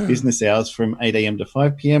 business hours from 8 a.m. to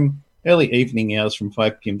 5 p.m., early evening hours from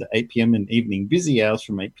 5 p.m. to 8 p.m., and evening busy hours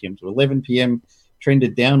from 8 p.m. to 11 p.m.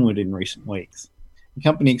 trended downward in recent weeks. The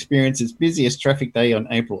company experienced its busiest traffic day on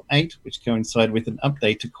April 8, which coincided with an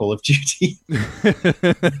update to Call of Duty.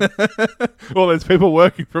 Well, there's people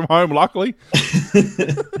working from home, luckily.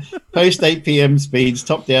 Post 8 p.m. speeds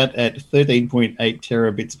topped out at 13.8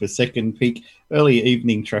 terabits per second. Peak early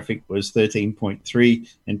evening traffic was 13.3,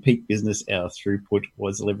 and peak business hour throughput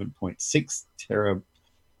was 11.6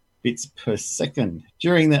 terabits per second.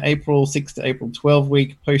 During the April 6 to April 12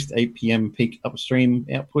 week, post 8 p.m. peak upstream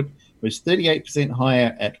output was 38%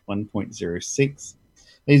 higher at 1.06.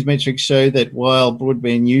 These metrics show that while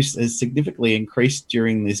broadband use has significantly increased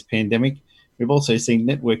during this pandemic, we've also seen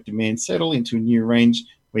network demand settle into a new range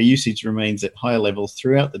where usage remains at higher levels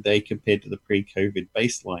throughout the day compared to the pre-COVID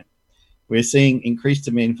baseline. We're seeing increased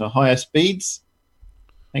demand for higher speeds.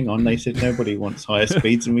 Hang on, they said nobody wants higher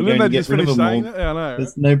speeds, and we're going to get rid of them all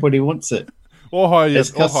because nobody wants it. Or high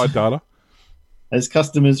data. As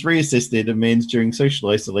customers reassess their demands during social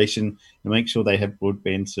isolation and make sure they have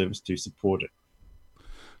broadband service to support it.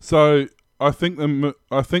 So I think the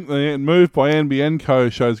move by NBN Co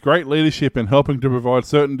shows great leadership in helping to provide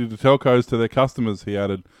certainty to telcos to their customers, he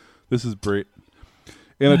added. This is Brit.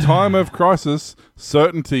 In a time of crisis,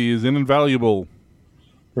 certainty is invaluable.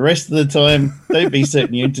 The rest of the time, don't be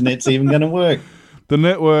certain your internet's even going to work. The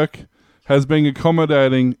network has been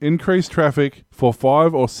accommodating increased traffic for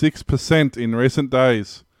 5 or 6% in recent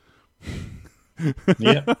days.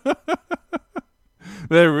 Yeah.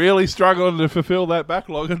 They're really struggling to fulfill that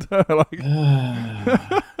backlog.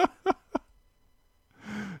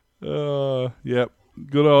 Yep.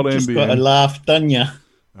 Good old NBN. Just got a laugh, done ya?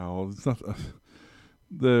 Oh, it's not.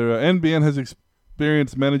 The NBN has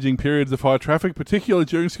experienced managing periods of high traffic, particularly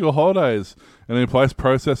during school holidays, and in place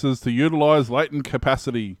processes to utilise latent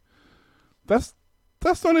capacity. That's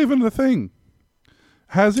not even the thing.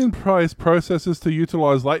 Has in place processes to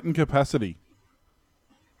utilise latent capacity.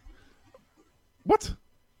 What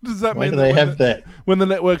does that mean? Why do they have that? When the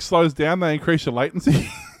network slows down, they increase your latency?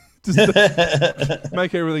 Just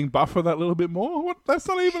make everything buffer that little bit more. What? That's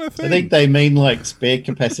not even a thing. I think they mean like spare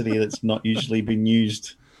capacity that's not usually been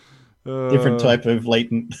used. Different type of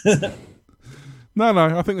latent. No,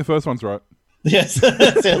 I think the first one's right. Yes,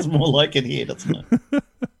 sounds more like it here, doesn't it?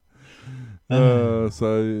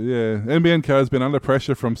 So yeah, NBN Co has been under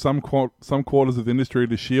pressure from some quarters of the industry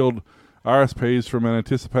to shield RSPs from an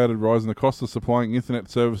anticipated rise in the cost of supplying internet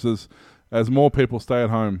services as more people stay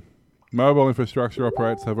at home. Mobile infrastructure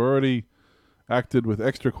operators have already acted with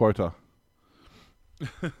extra quota.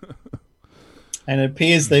 And it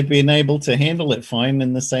appears they've been able to handle it fine,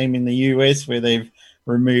 and the same in the US where they've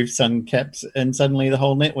removed some caps and suddenly the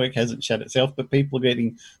whole network hasn't shut itself, but people are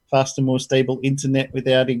getting faster, more stable internet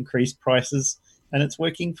without increased prices, and it's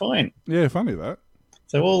working fine. Yeah, funny that.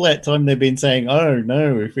 So all that time they've been saying, oh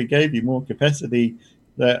no, if we gave you more capacity,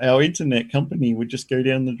 that our internet company would just go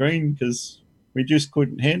down the drain because we just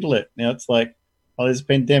couldn't handle it. Now it's like, oh, there's a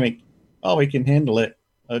pandemic. Oh, we can handle it.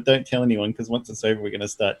 Oh, don't tell anyone because once it's over, we're going to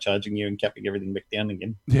start charging you and capping everything back down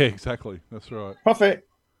again. Yeah, exactly. That's right. Profit.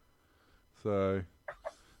 So,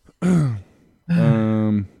 all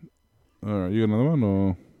right, you got another one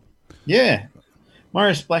or? Yeah.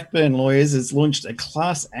 Maurice Blackburn Lawyers has launched a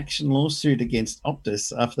class action lawsuit against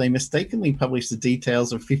Optus after they mistakenly published the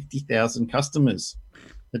details of 50,000 customers.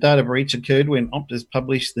 The data breach occurred when Optus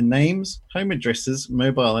published the names, home addresses,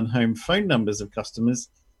 mobile and home phone numbers of customers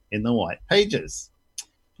in the white pages.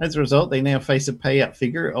 As a result, they now face a payout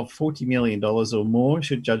figure of $40 million or more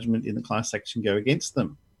should judgment in the class action go against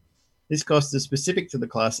them. This cost is specific to the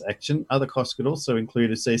class action. Other costs could also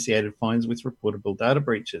include associated fines with reportable data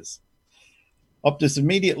breaches. Optus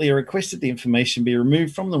immediately requested the information be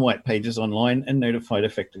removed from the white pages online and notified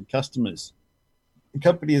affected customers. The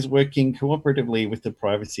company is working cooperatively with the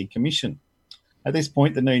Privacy Commission. At this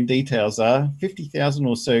point, the known details are 50,000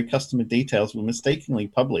 or so customer details were mistakenly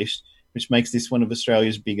published, which makes this one of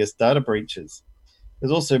Australia's biggest data breaches. It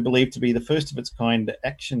is also believed to be the first of its kind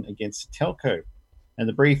action against a telco, and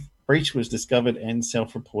the breach was discovered and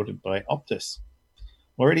self-reported by Optus.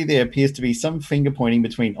 Already there appears to be some finger-pointing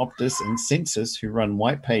between Optus and Census, who run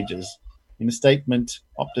white pages. In a statement,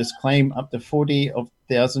 Optus claim up to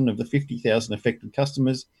 40,000 of the 50,000 affected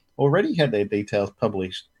customers already had their details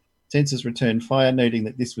published. Census returned fire, noting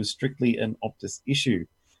that this was strictly an Optus issue.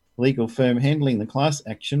 The legal firm handling the class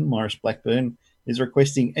action, Maurice Blackburn, is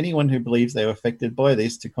requesting anyone who believes they were affected by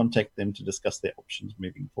this to contact them to discuss their options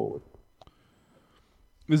moving forward.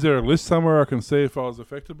 Is there a list somewhere I can see if I was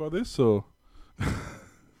affected by this, or?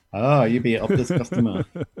 You'd be an Optus customer.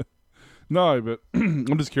 No, but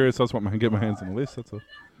I'm just curious. I just want to get my hands on the list. That's all.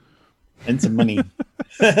 And some money.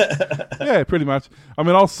 Yeah, pretty much. I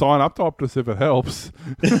mean, I'll sign up to Optus if it helps.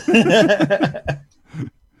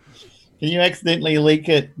 Can you accidentally leak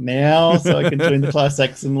it now so I can join the class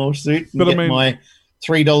action lawsuit and my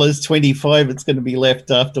 $3.25 it's going to be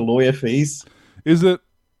left after lawyer fees? Is it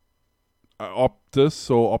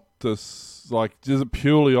Optus or Optus? Like, is it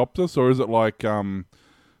purely Optus, or is it like I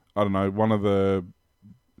don't know, one of the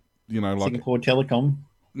like Singapore Telecom?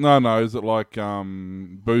 No. Is it like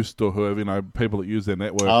Boost or whoever, people that use their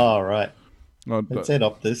network? Oh, right. No, it said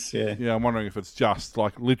Optus, yeah. Yeah, I'm wondering if it's just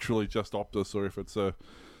literally just Optus, or if it's a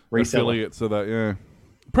reseller. Affiliate, so that, yeah.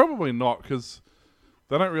 Probably not, because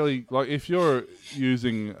they don't really, if you're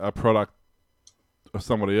using a product of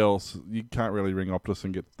somebody else, you can't really ring Optus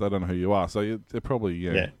and they don't know who you are. So they're probably,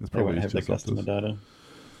 it's probably have the customer data.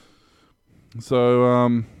 So, all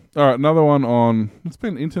right, another one on, it's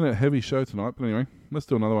been an internet heavy show tonight, but anyway, let's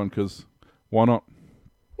do another one, because why not?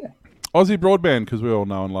 Yeah. Aussie Broadband, because we all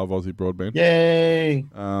know and love Aussie Broadband. Yay!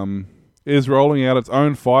 Is rolling out its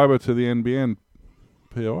own fibre to the NBN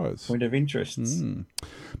POIs. Point of interest.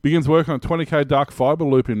 Begins work on a 20k dark fibre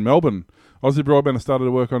loop in Melbourne. Aussie Broadband has started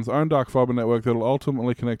to work on its own dark fibre network that will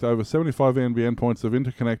ultimately connect over 75 NBN points of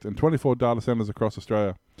interconnect and 24 data centres across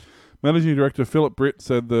Australia. Managing Director Philip Britt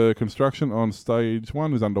said the construction on Stage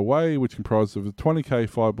 1 is underway, which comprises of a 20k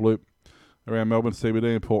fibre loop around Melbourne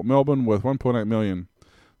CBD and Port Melbourne worth $1.8 million.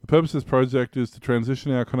 The purpose of this project is to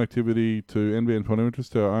transition our connectivity to NBN point of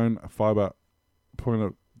interest to our own fibre point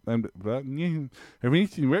of...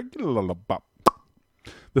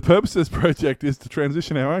 The purpose of this project is to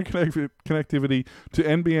transition our own connectivity to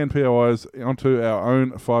NBN POIs onto our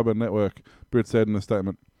own fibre network, Britt said in a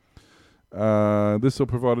statement. This will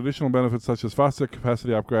provide additional benefits such as faster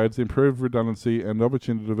capacity upgrades, improved redundancy, and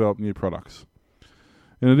opportunity to develop new products.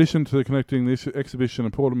 In addition to connecting this exhibition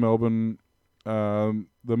and Port of Melbourne, the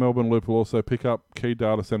Melbourne Loop will also pick up key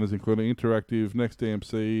data centres including Interactive, Next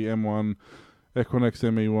DMC, M1, Equinix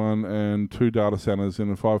ME1, and 2 data centres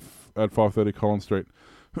at 530 Collins Street.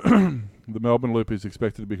 The Melbourne Loop is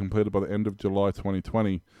expected to be completed by the end of July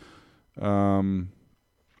 2020.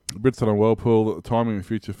 Bridgestone and Whirlpool, the timing and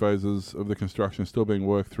future phases of the construction is still being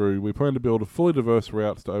worked through. We plan to build a fully diverse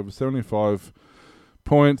routes to over 75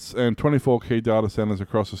 points and 24 key data centres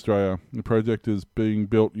across Australia. The project is being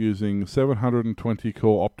built using 720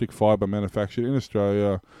 core optic fibre manufactured in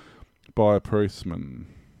Australia by Priestman.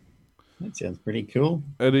 That sounds pretty cool.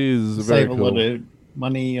 It is very cool. Save a lot of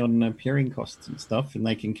money on peering costs and stuff, and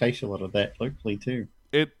they can cache a lot of that locally too.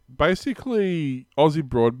 It basically, Aussie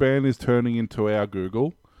Broadband is turning into our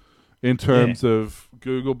Google in terms of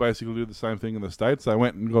Google basically do the same thing in the States. They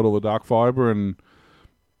went and got all the dark fibre and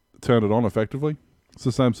turned it on effectively. It's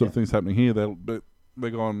the same sort of things happening here. They're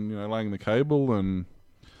gone, laying the cable and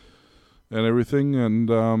everything, and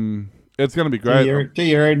it's going to be great. Do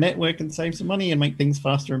your own network and save some money and make things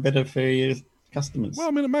faster and better for your customers. Well,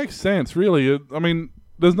 I mean, it makes sense, really.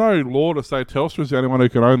 There's no law to say Telstra is the only one who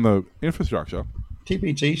can own the infrastructure.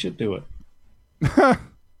 TPG should do it.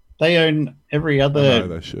 They own every other... No,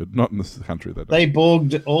 they should. Not in this country, they don't. They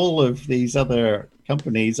bogged all of these other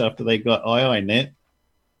companies after they got iiNet,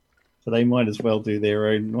 so they might as well do their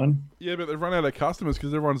own one. Yeah, but they've run out of customers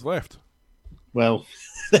because everyone's left. Well,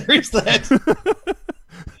 there is that.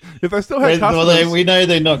 If they still had customers... we know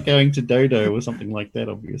they're not going to Dodo or something like that,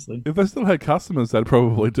 obviously. If they still had customers, they'd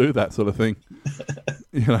probably do that sort of thing.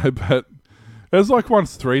 But... It was like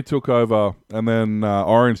once 3 took over and then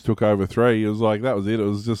Orange took over 3. It was like, that was it. It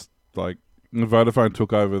was just like Vodafone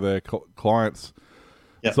took over their clients.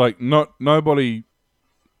 Yep. It's like not many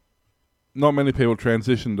people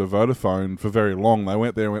transitioned to Vodafone for very long. They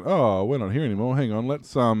went there and went, oh, we're not here anymore. Hang on,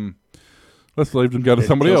 let's leave and go to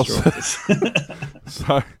somebody else.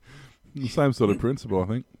 So the same sort of principle, I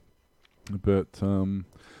think. But it's going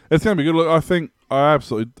to be good. Look, I've been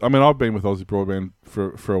with Aussie Broadband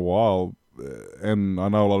for a while. And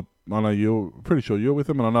pretty sure you're with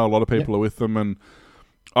them, and I know a lot of people are with them, and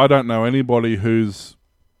I don't know anybody who's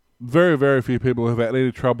very, very few people who've had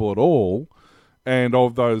any trouble at all, and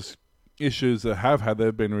of those issues that have had,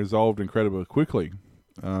 they've been resolved incredibly quickly.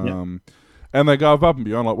 And they go above and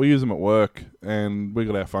beyond. Like, we use them at work, and we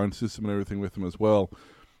got our phone system and everything with them as well.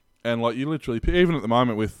 And like, you literally, even at the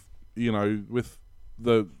moment with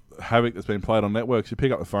the havoc that's been played on networks, you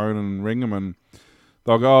pick up the phone and ring them, and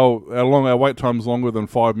they'll go, our wait time's longer than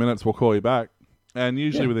 5 minutes, we'll call you back. And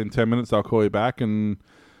usually within 10 minutes, they'll call you back and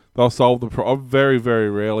they'll solve the problem. Very, very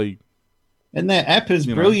rarely. And that app is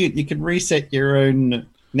brilliant. You can reset your own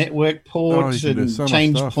network ports and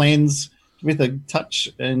change plans with a touch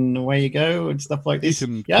and away you go and stuff like this.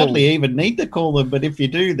 You hardly even need to call them, but if you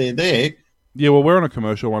do, they're there. Yeah, well, we're on a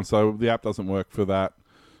commercial one, so the app doesn't work for that.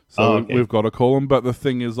 So we've got to call them. But the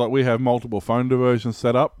thing is, like, we have multiple phone diversions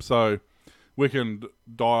set up, so... we can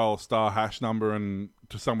dial *# number and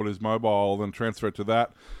to somebody's mobile, then transfer it to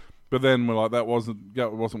that. But then we're like, that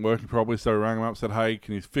wasn't working properly, so we rang them up, said, hey,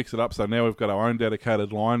 can you fix it up? So now we've got our own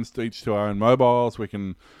dedicated lines to our own mobiles. We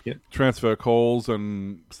can transfer calls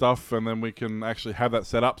and stuff, and then we can actually have that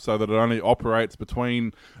set up so that it only operates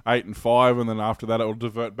between 8 and 5, and then after that it will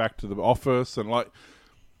divert back to the office, and like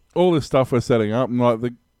all this stuff we're setting up, and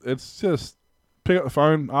like it's just... pick up the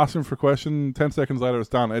phone, ask them for a question, 10 seconds later it's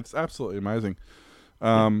done. It's absolutely amazing.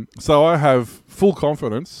 So I have full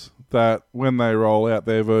confidence that when they roll out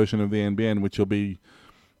their version of the NBN, which will be,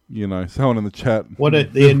 someone in the chat...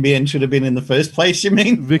 the NBN should have been in the first place, you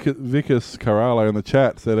mean? Vikas Karalo in the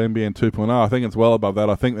chat said NBN 2.0. I think it's well above that.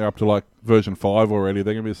 I think they're up to like version 5 already.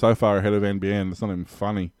 They're going to be so far ahead of NBN. It's not even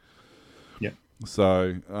funny. Yeah.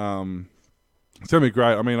 So it's going to be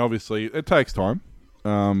great. I mean, obviously, it takes time.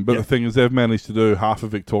 But the thing is, they've managed to do half of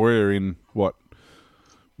Victoria in,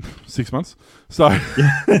 6 months? So,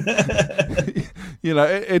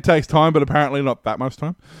 it takes time, but apparently not that much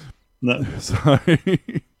time. No. So,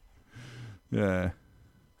 yeah.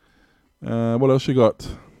 What else you got?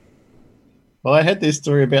 Well, I had this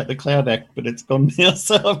story about the Cloud Act, but it's gone now,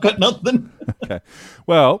 so I've got nothing. Okay.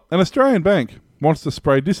 Well, an Australian bank wants to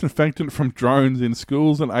spray disinfectant from drones in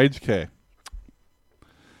schools and aged care.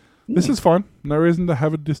 This is fine. No reason to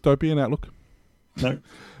have a dystopian outlook. No.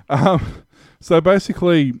 So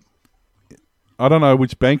basically, I don't know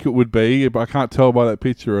which bank it would be, but I can't tell by that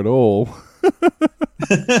picture at all.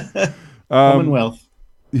 Commonwealth.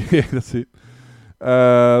 Yeah, that's it.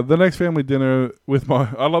 The next family dinner with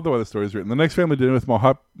my... I love the way the story is written. The next family dinner with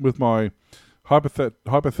my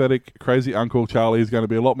hypothetical crazy uncle Charlie is going to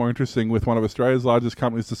be a lot more interesting, with one of Australia's largest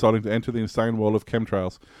companies deciding to enter the insane world of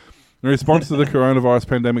chemtrails. In response to the coronavirus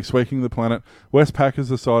pandemic sweeping the planet, Westpac has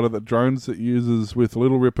decided that drones it uses with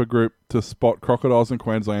Little Ripper Group to spot crocodiles in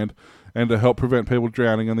Queensland and to help prevent people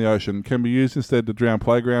drowning in the ocean. Can be used instead to drown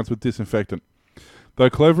playgrounds with disinfectant. Though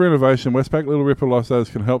clever innovation, Westpac Little Ripper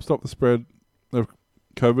lifesavers can help stop the spread of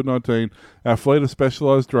COVID-19. Our fleet of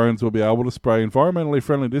specialised drones will be able to spray environmentally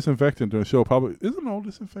friendly disinfectant to ensure public... Isn't all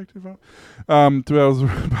disinfectant? To be able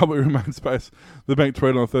to public remain space. The bank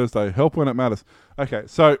tweeted on Thursday. Help when it matters. Okay,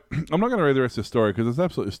 so I'm not going to read the rest of the story because it's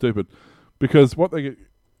absolutely stupid. Because what they're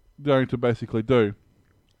going to basically do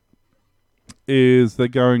is they're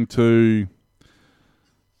going to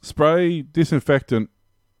spray disinfectant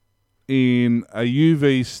in a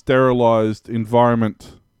UV sterilised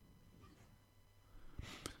environment.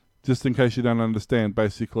 Just in case you don't understand,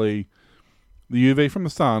 basically, the UV from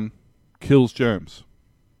the sun kills germs.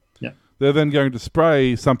 Yeah. They're then going to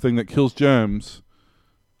spray something that kills germs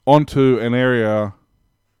onto an area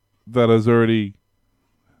that has already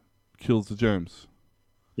kills the germs.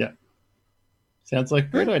 Yeah. Sounds like a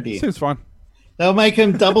great idea. Seems fine. They'll make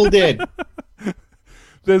him double dead.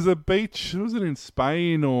 There's a beach, was it in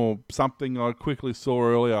Spain or something I quickly saw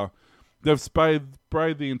earlier? They've sprayed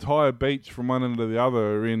the entire beach from one end to the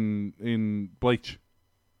other in bleach.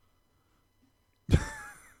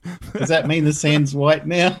 Does that mean the sand's white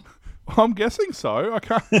now? I'm guessing so. I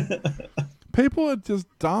can't. People are just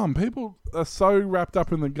dumb. People are so wrapped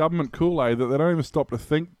up in the government Kool-Aid that they don't even stop to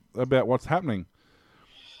think about what's happening.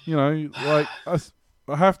 You know, like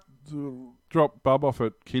I have to drop Bub off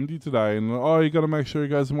at kindy today, and you got to make sure he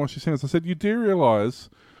goes and wash his hands. I said, you do realise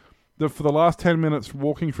that for the last 10 minutes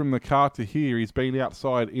walking from the car to here, he's been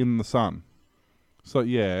outside in the sun. So,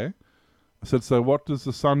 yeah. I said, so what does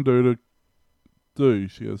the sun do?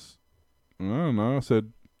 She goes, I don't know. I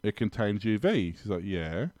said, it contains UV. She's like,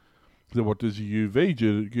 yeah. I said, what does UV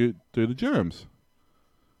do to germs?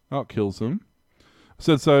 Oh, it kills them. I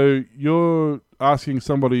said, so you're asking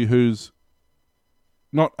somebody who's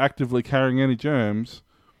not actively carrying any germs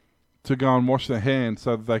to go and wash their hands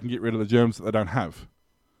so that they can get rid of the germs that they don't have.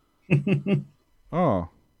 Oh,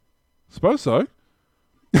 suppose so.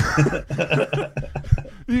 You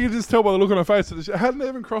can just tell by the look on her face that it hadn't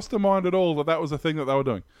even crossed her mind at all that was a thing that they were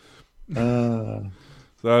doing.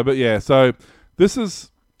 So this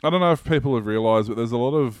is, I don't know if people have realised, but there's a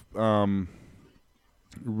lot of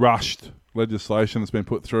rushed legislation that's been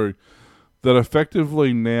put through that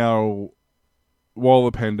effectively now, while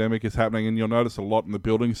the pandemic is happening, and you'll notice a lot in the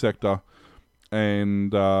building sector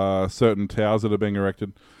and certain towers that are being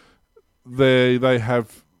erected, they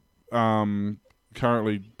have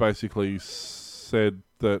currently basically said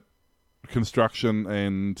that construction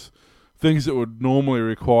and things that would normally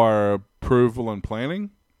require approval and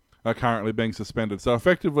planning are currently being suspended. So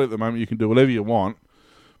effectively at the moment you can do whatever you want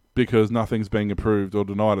because nothing's being approved or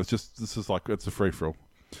denied. It's a free-for-all.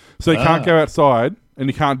 So you can't go outside and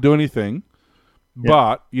you can't do anything,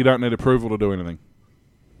 but you don't need approval to do anything.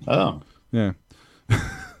 Oh. Yeah.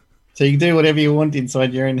 So you can do whatever you want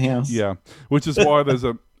inside your own house. Yeah, which is why there's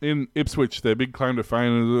in Ipswich, their big claim to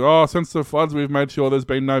fame is, since the floods, we've made sure there's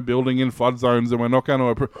been no building in flood zones and we're not going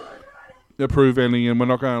to approve any and we're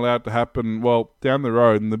not going to allow it to happen. Well, down the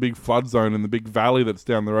road, in the big flood zone, in the big valley that's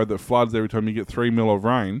down the road that floods every time you get 3 mil of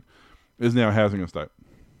rain, is now a housing estate.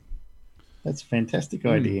 That's a fantastic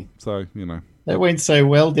idea. So, you know. That went so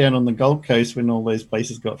well down on the Gold Coast when all those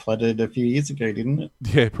places got flooded a few years ago, didn't it?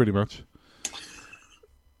 Yeah, pretty much.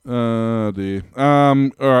 Oh, dear. All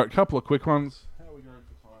right, a couple of quick ones. How are we going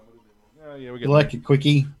for time? We're getting like a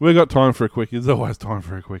quickie. We've got time for a quickie. There's always time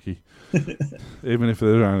for a quickie. Even if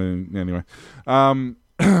there aren't. Anyway.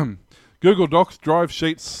 Google Docs, Drive,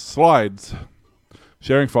 Sheets, Slides.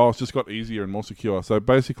 Sharing files just got easier and more secure. So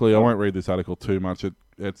basically, I won't read this article too much.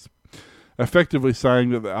 It's effectively saying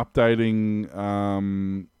that they're updating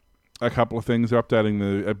a couple of things. They're updating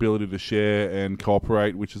the ability to share and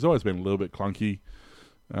cooperate, which has always been a little bit clunky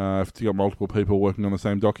if you've got multiple people working on the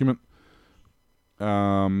same document.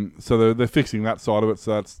 So they're fixing that side of it,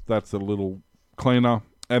 so that's a little cleaner.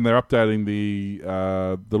 And they're updating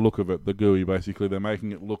the look of it, the GUI, basically. They're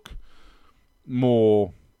making it look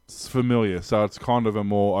more familiar, so it's kind of a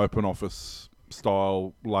more open office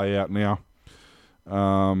style layout now.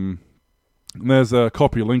 And there's a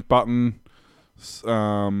copy link button,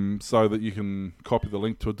 so that you can copy the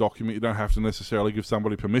link to a document. You don't have to necessarily give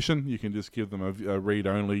somebody permission. You can just give them a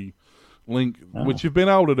read-only link, which you've been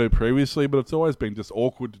able to do previously, but it's always been just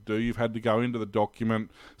awkward to do. You've had to go into the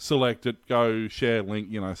document, select it, go share link,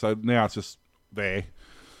 so now it's just there.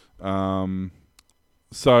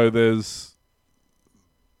 So there's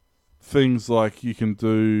things like you can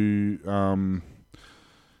do,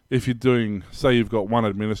 if you're doing, say you've got one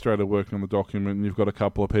administrator working on the document and you've got a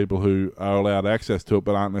couple of people who are allowed access to it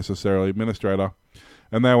but aren't necessarily administrator,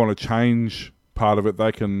 and they want to change part of it,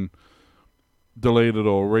 they can delete it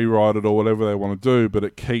or rewrite it or whatever they want to do, but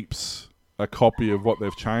it keeps a copy of what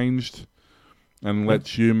they've changed and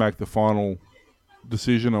lets you make the final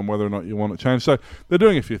decision on whether or not you want it changed. So they're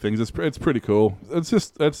doing a few things. It's pretty cool. It's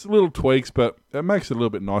little tweaks, but it makes it a little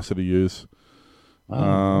bit nicer to use.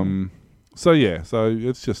 So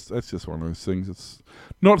it's just one of those things. It's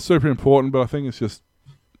not super important, but I think it's just.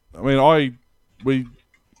 I mean, I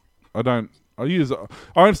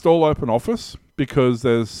install OpenOffice because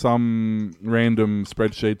there's some random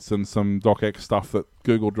spreadsheets and some docx stuff that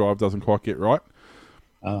Google Drive doesn't quite get right.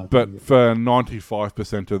 But for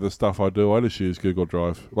 95% of the stuff I do, I just use Google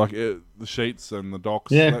Drive, like the sheets and the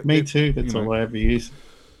docs. Yeah, me too. That's all I ever use.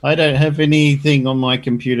 I don't have anything on my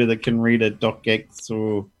computer that can read a docx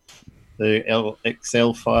or the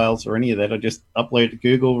Excel files or any of that. I just upload to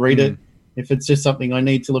Google, read it. If it's just something I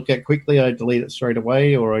need to look at quickly, I delete it straight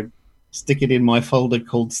away, or I stick it in my folder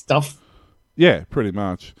called Stuff. Yeah, pretty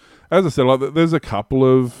much. As I said, like there's a couple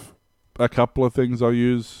of things I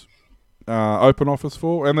use OpenOffice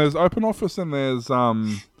for, and there's OpenOffice and there's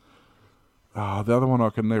the other one I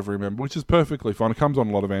can never remember, which is perfectly fine. It comes on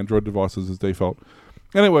a lot of Android devices as default,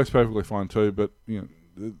 and it works perfectly fine too. But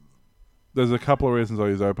there's a couple of reasons I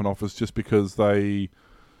use OpenOffice, just because they,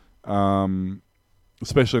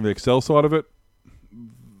 especially in the Excel side of it,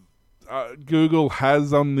 Google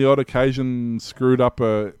has on the odd occasion screwed up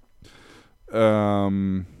a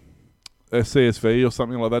CSV or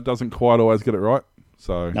something like that. Doesn't quite always get it right.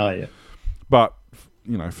 So, but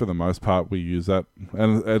for the most part, we use that,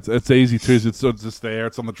 and it's easy too. It's just there.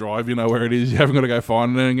 It's on the drive. You know where it is. You haven't got to go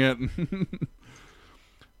finding it.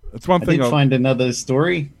 It's one thing. I did find another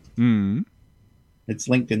story. It's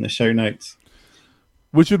linked in the show notes.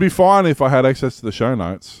 Which would be fine if I had access to the show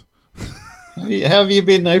notes. How have you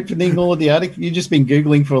been opening all of the articles? You've just been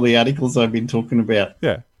Googling for all the articles I've been talking about.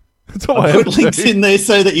 Yeah. That's all I put links in there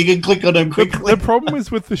so that you can click on them quickly. The problem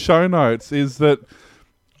is with the show notes is that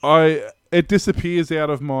it disappears out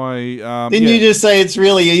of my... Didn't you just say it's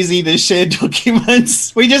really easy to share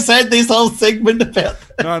documents? We just had this whole segment about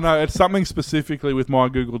that. No, it's something specifically with my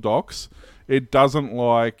Google Docs. It doesn't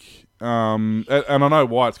like... and I know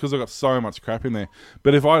why. It's because I've got so much crap in there.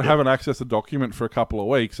 But if I haven't accessed a document for a couple of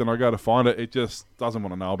weeks and I go to find it, it just doesn't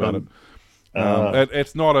want to know about it.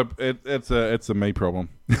 It's not a. It's a me problem.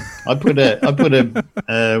 I put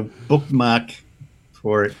a bookmark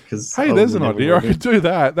for it because. Hey, there's an idea. I could do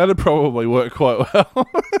that. That'd probably work quite well.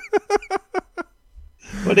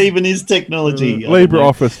 What even is technology?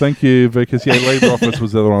 LibreOffice. Thank you, because LibreOffice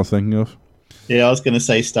was the other one I was thinking of. Yeah, I was going to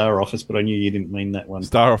say Star Office, but I knew you didn't mean that one.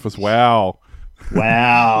 Star Office. Wow.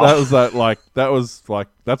 That's a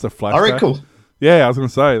flashback. Oracle. Yeah, I was going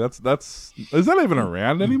to say that's. Is that even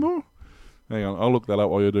around anymore? Hang on, I'll look that up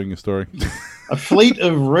while you're doing your story. A fleet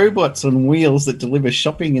of robots on wheels that deliver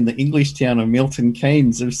shopping in the English town of Milton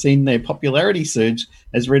Keynes have seen their popularity surge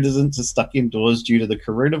as residents are stuck indoors due to the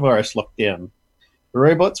coronavirus lockdown. The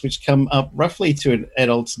robots, which come up roughly to an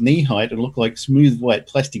adult's knee height and look like smooth white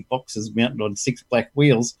plastic boxes mounted on 6 black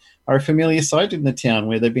wheels, are a familiar sight in the town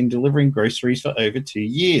where they've been delivering groceries for over 2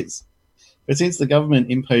 years. But since the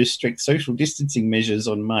government imposed strict social distancing measures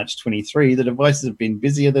on March 23, the devices have been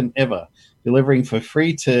busier than ever, delivering for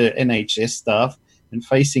free to NHS staff and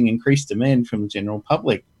facing increased demand from the general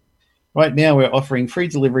public. Right now, we're offering free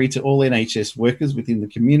delivery to all NHS workers within the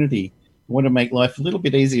community. We want to make life a little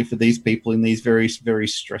bit easier for these people in these very, very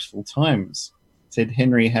stressful times, said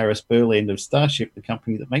Henry Harris Burland of Starship, the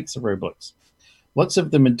company that makes the robots. Lots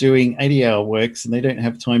of them are doing 80-hour works and they don't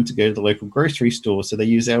have time to go to the local grocery store, so they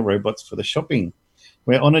use our robots for the shopping.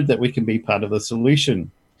 We're honoured that we can be part of the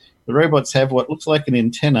solution. The robots have what looks like an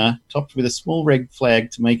antenna topped with a small red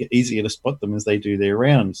flag to make it easier to spot them as they do their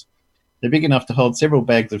rounds. They're big enough to hold several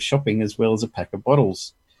bags of shopping as well as a pack of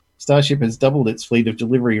bottles. Starship has doubled its fleet of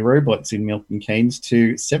delivery robots in Milton Keynes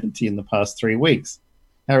to 70 in the past 3 weeks.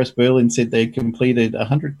 Harris Berlin said they completed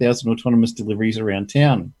 100,000 autonomous deliveries around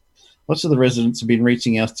town. Lots of the residents have been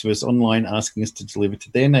reaching out to us online asking us to deliver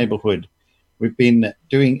to their neighbourhood. We've been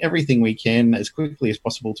doing everything we can as quickly as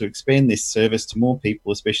possible to expand this service to more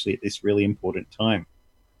people, especially at this really important time.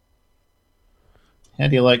 How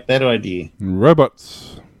do you like that idea?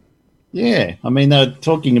 Robots. Yeah, I mean, they're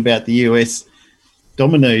talking about the US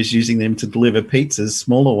Domino's using them to deliver pizzas,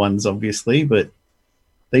 smaller ones, obviously, but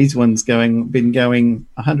these ones been going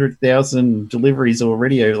 100,000 deliveries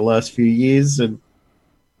already over the last few years. And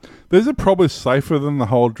these are probably safer than the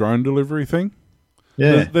whole drone delivery thing.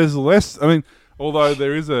 Yeah. There's less, I mean, although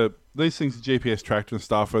there is a these things are GPS tracked and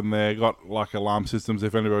stuff, and they've got like alarm systems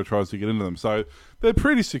if anybody tries to get into them. So they're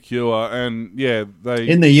pretty secure, and yeah, they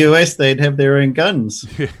In the US, they'd have their own guns.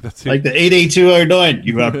 yeah, that's it. Like the ED-209,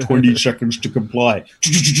 you have 20 seconds to comply.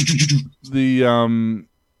 The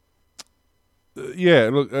yeah,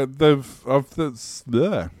 look,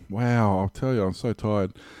 wow, I'll tell you, I'm so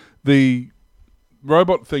tired. The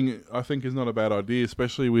robot thing, I think, is not a bad idea,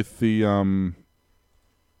 especially with the I'm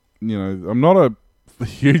not a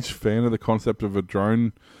huge fan of the concept of a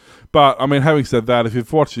drone, but I mean, having said that, if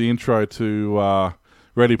you've watched the intro to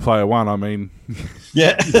Ready Player One, I mean,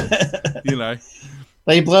 Yeah.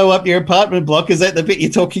 They blow up your apartment block. Is that the bit you're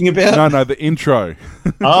talking about? No, the intro.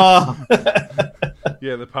 Oh.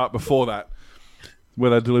 Yeah, the part before that, where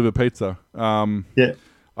they deliver pizza. Yeah.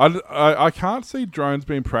 I can't see drones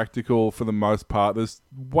being practical for the most part. There's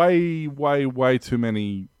way too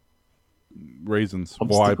many reasons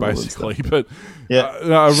why, basically. But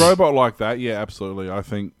a robot like that, yeah, absolutely. I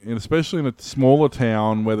think, and especially in a smaller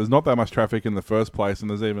town where there's not that much traffic in the first place, and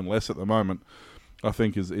there's even less at the moment, I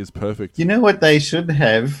think is perfect. You know what they should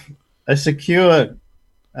have? A secure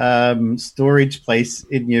storage place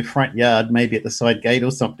in your front yard, maybe at the side gate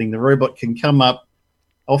or something. The robot can come up,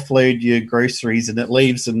 offload your groceries, and it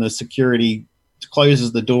leaves, and the security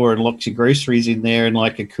closes the door and locks your groceries in there, and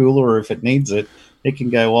like a cooler, or if it needs it, it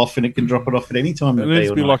can go off and it can drop it off at any time. It needs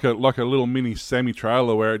to be like a little mini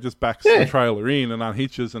semi-trailer where it just backs the trailer in and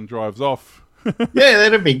unhitches and drives off. Yeah,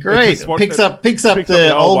 that'd be great. Picks up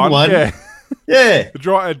the old one. Yeah. Yeah.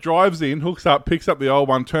 It drives in, hooks up, picks up the old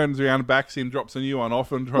one, turns around, backs in, drops a new one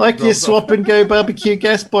off, and like you swap and go barbecue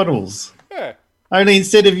gas bottles. Yeah. Only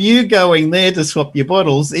instead of you going there to swap your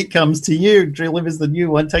bottles, it comes to you, delivers the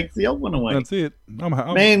new one, takes the old one away. That's it.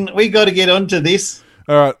 Man, we got to get onto this.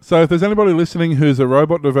 All right. So if there's anybody listening who's a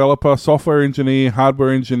robot developer, software engineer, hardware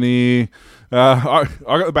engineer, I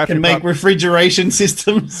got the battery. Can make refrigeration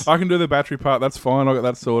systems. I can do the battery part. That's fine. I got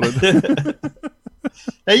that sorted.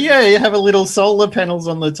 Yeah, you have a little solar panels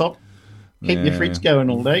on the top. Keep your fridge going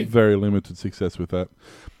all day. Very limited success with that.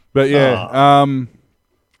 But yeah,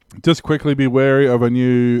 just quickly be wary of a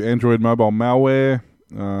new Android mobile malware.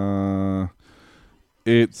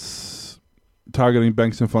 It's targeting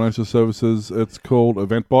banks and financial services. It's called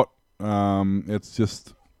EventBot. It's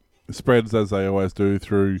just spreads, as they always do,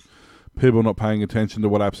 through people not paying attention to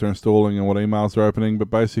what apps are installing and what emails are opening. But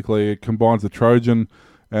basically, it combines a Trojan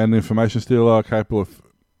and information stealer capable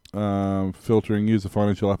of filtering user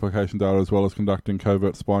financial application data as well as conducting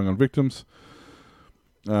covert spying on victims.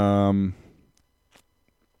 They're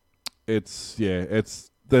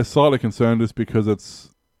slightly concerned just because it's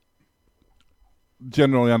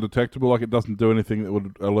generally undetectable. Like, it doesn't do anything that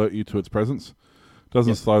would alert you to its presence.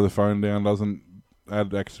 Doesn't slow the phone down. Doesn't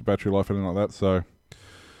add extra battery life, anything like that. So,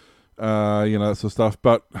 that sort of stuff.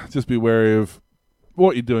 But just be wary of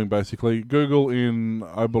what you're doing, basically. Google in,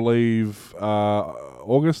 I believe,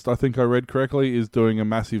 August, I think I read correctly, is doing a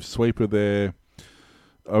massive sweep of their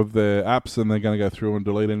apps, and they're going to go through and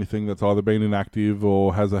delete anything that's either been inactive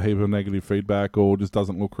or has a heap of negative feedback or just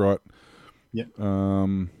doesn't look right. Yep.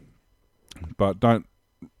 But don't,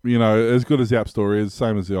 as good as the App Store is,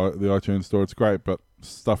 same as the iTunes Store, it's great, but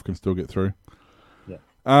stuff can still get through.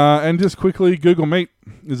 And just quickly, Google Meet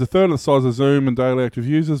is a third of the size of Zoom and daily active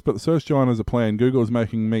users, but the search giant has a plan. Google is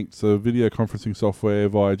making Meets a video conferencing software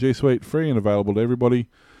via G Suite, free and available to everybody.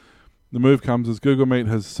 The move comes as Google Meet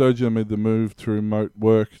has surged amid the move to remote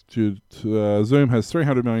work. Zoom has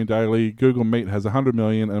 300 million daily, Google Meet has 100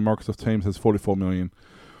 million, and Microsoft Teams has 44 million.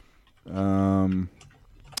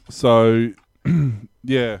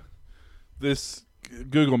 This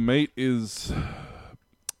Google Meet is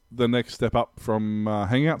the next step up from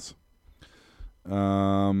Hangouts.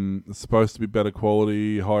 It's supposed to be better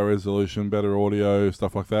quality, high resolution, better audio,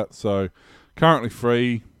 stuff like that. So currently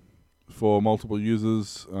free for multiple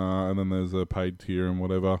users, and then there's a paid tier and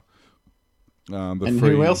whatever.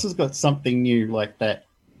 Who else has got something new like that?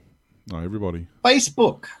 No, everybody.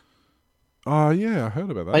 Facebook. Oh, yeah, I heard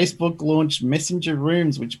about that. Facebook launched Messenger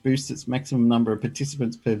Rooms, which boosts its maximum number of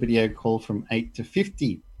participants per video call from 8 to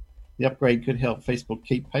 50. The upgrade could help Facebook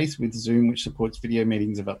keep pace with Zoom, which supports video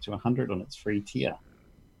meetings of up to 100 on its free tier.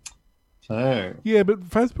 So, yeah, but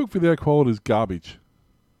Facebook video quality is garbage.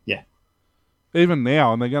 Yeah. Even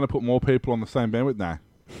now, and they're going to put more people on the same bandwidth? No.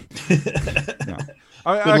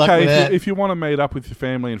 If you want to meet up with your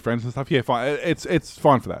family and friends and stuff, yeah, fine. It's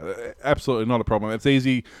fine for that. Absolutely not a problem. It's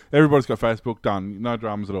easy. Everybody's got Facebook, done. No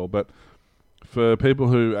dramas at all. But for people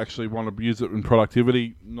who actually want to use it in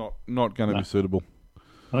productivity, not going to be suitable.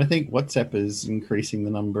 I think WhatsApp is increasing the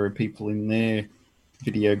number of people in there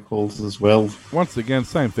video calls as well. Once again,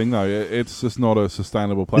 same thing though. It's just not a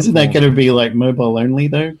sustainable platform. Isn't that going to be like mobile only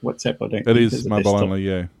though? WhatsApp, I don't. It think is mobile desktop. only,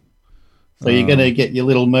 yeah. So you're going to get your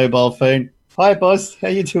little mobile phone. Hi, boss. How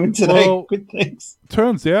you doing today? Well, Good, thanks.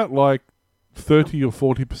 Turns out, like 30 or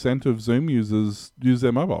 40% of Zoom users use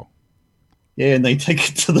their mobile. Yeah, and they take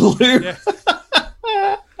it to the loo. Yeah.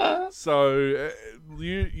 So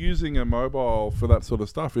using a mobile for that sort of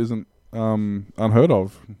stuff isn't unheard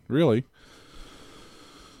of, really.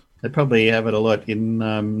 They probably have it a lot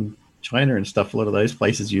in China and stuff. A lot of those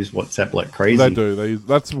places use WhatsApp like crazy. They do.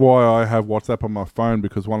 That's why I have WhatsApp on my phone,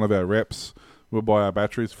 because one of our reps will buy our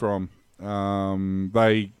batteries from.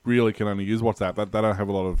 They really can only use WhatsApp. They don't have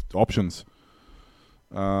a lot of options.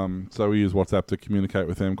 So we use WhatsApp to communicate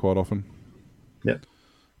with them quite often. Yep.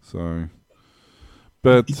 So,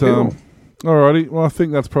 but Cool. alrighty. Well, I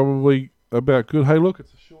think that's probably about good. Hey, look,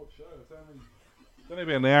 it's a short show. It's only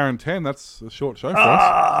about an hour and 10. That's a short show for us.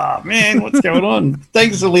 Ah, man, what's going on?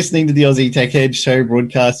 Thanks for listening to the Aussie Tech Heads show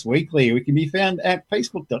broadcast weekly. We can be found at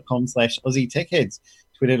facebook.com/Aussie Tech Heads,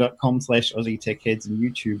 twitter.com/Aussie Tech Heads, and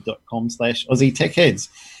youtube.com/Aussie Tech Heads.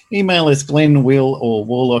 Email us Glenn, Will, or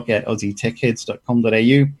Warlock at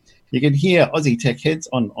aussietechheads.com.au. You can hear Aussie Tech Heads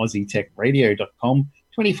on aussietechradio.com,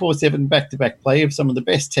 24/7 back-to-back play of some of the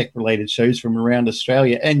best tech-related shows from around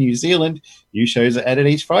Australia and New Zealand. New shows are added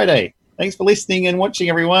each Friday. Thanks for listening and watching,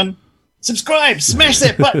 everyone. Subscribe, smash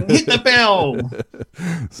that button, hit the bell.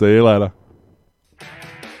 See you later.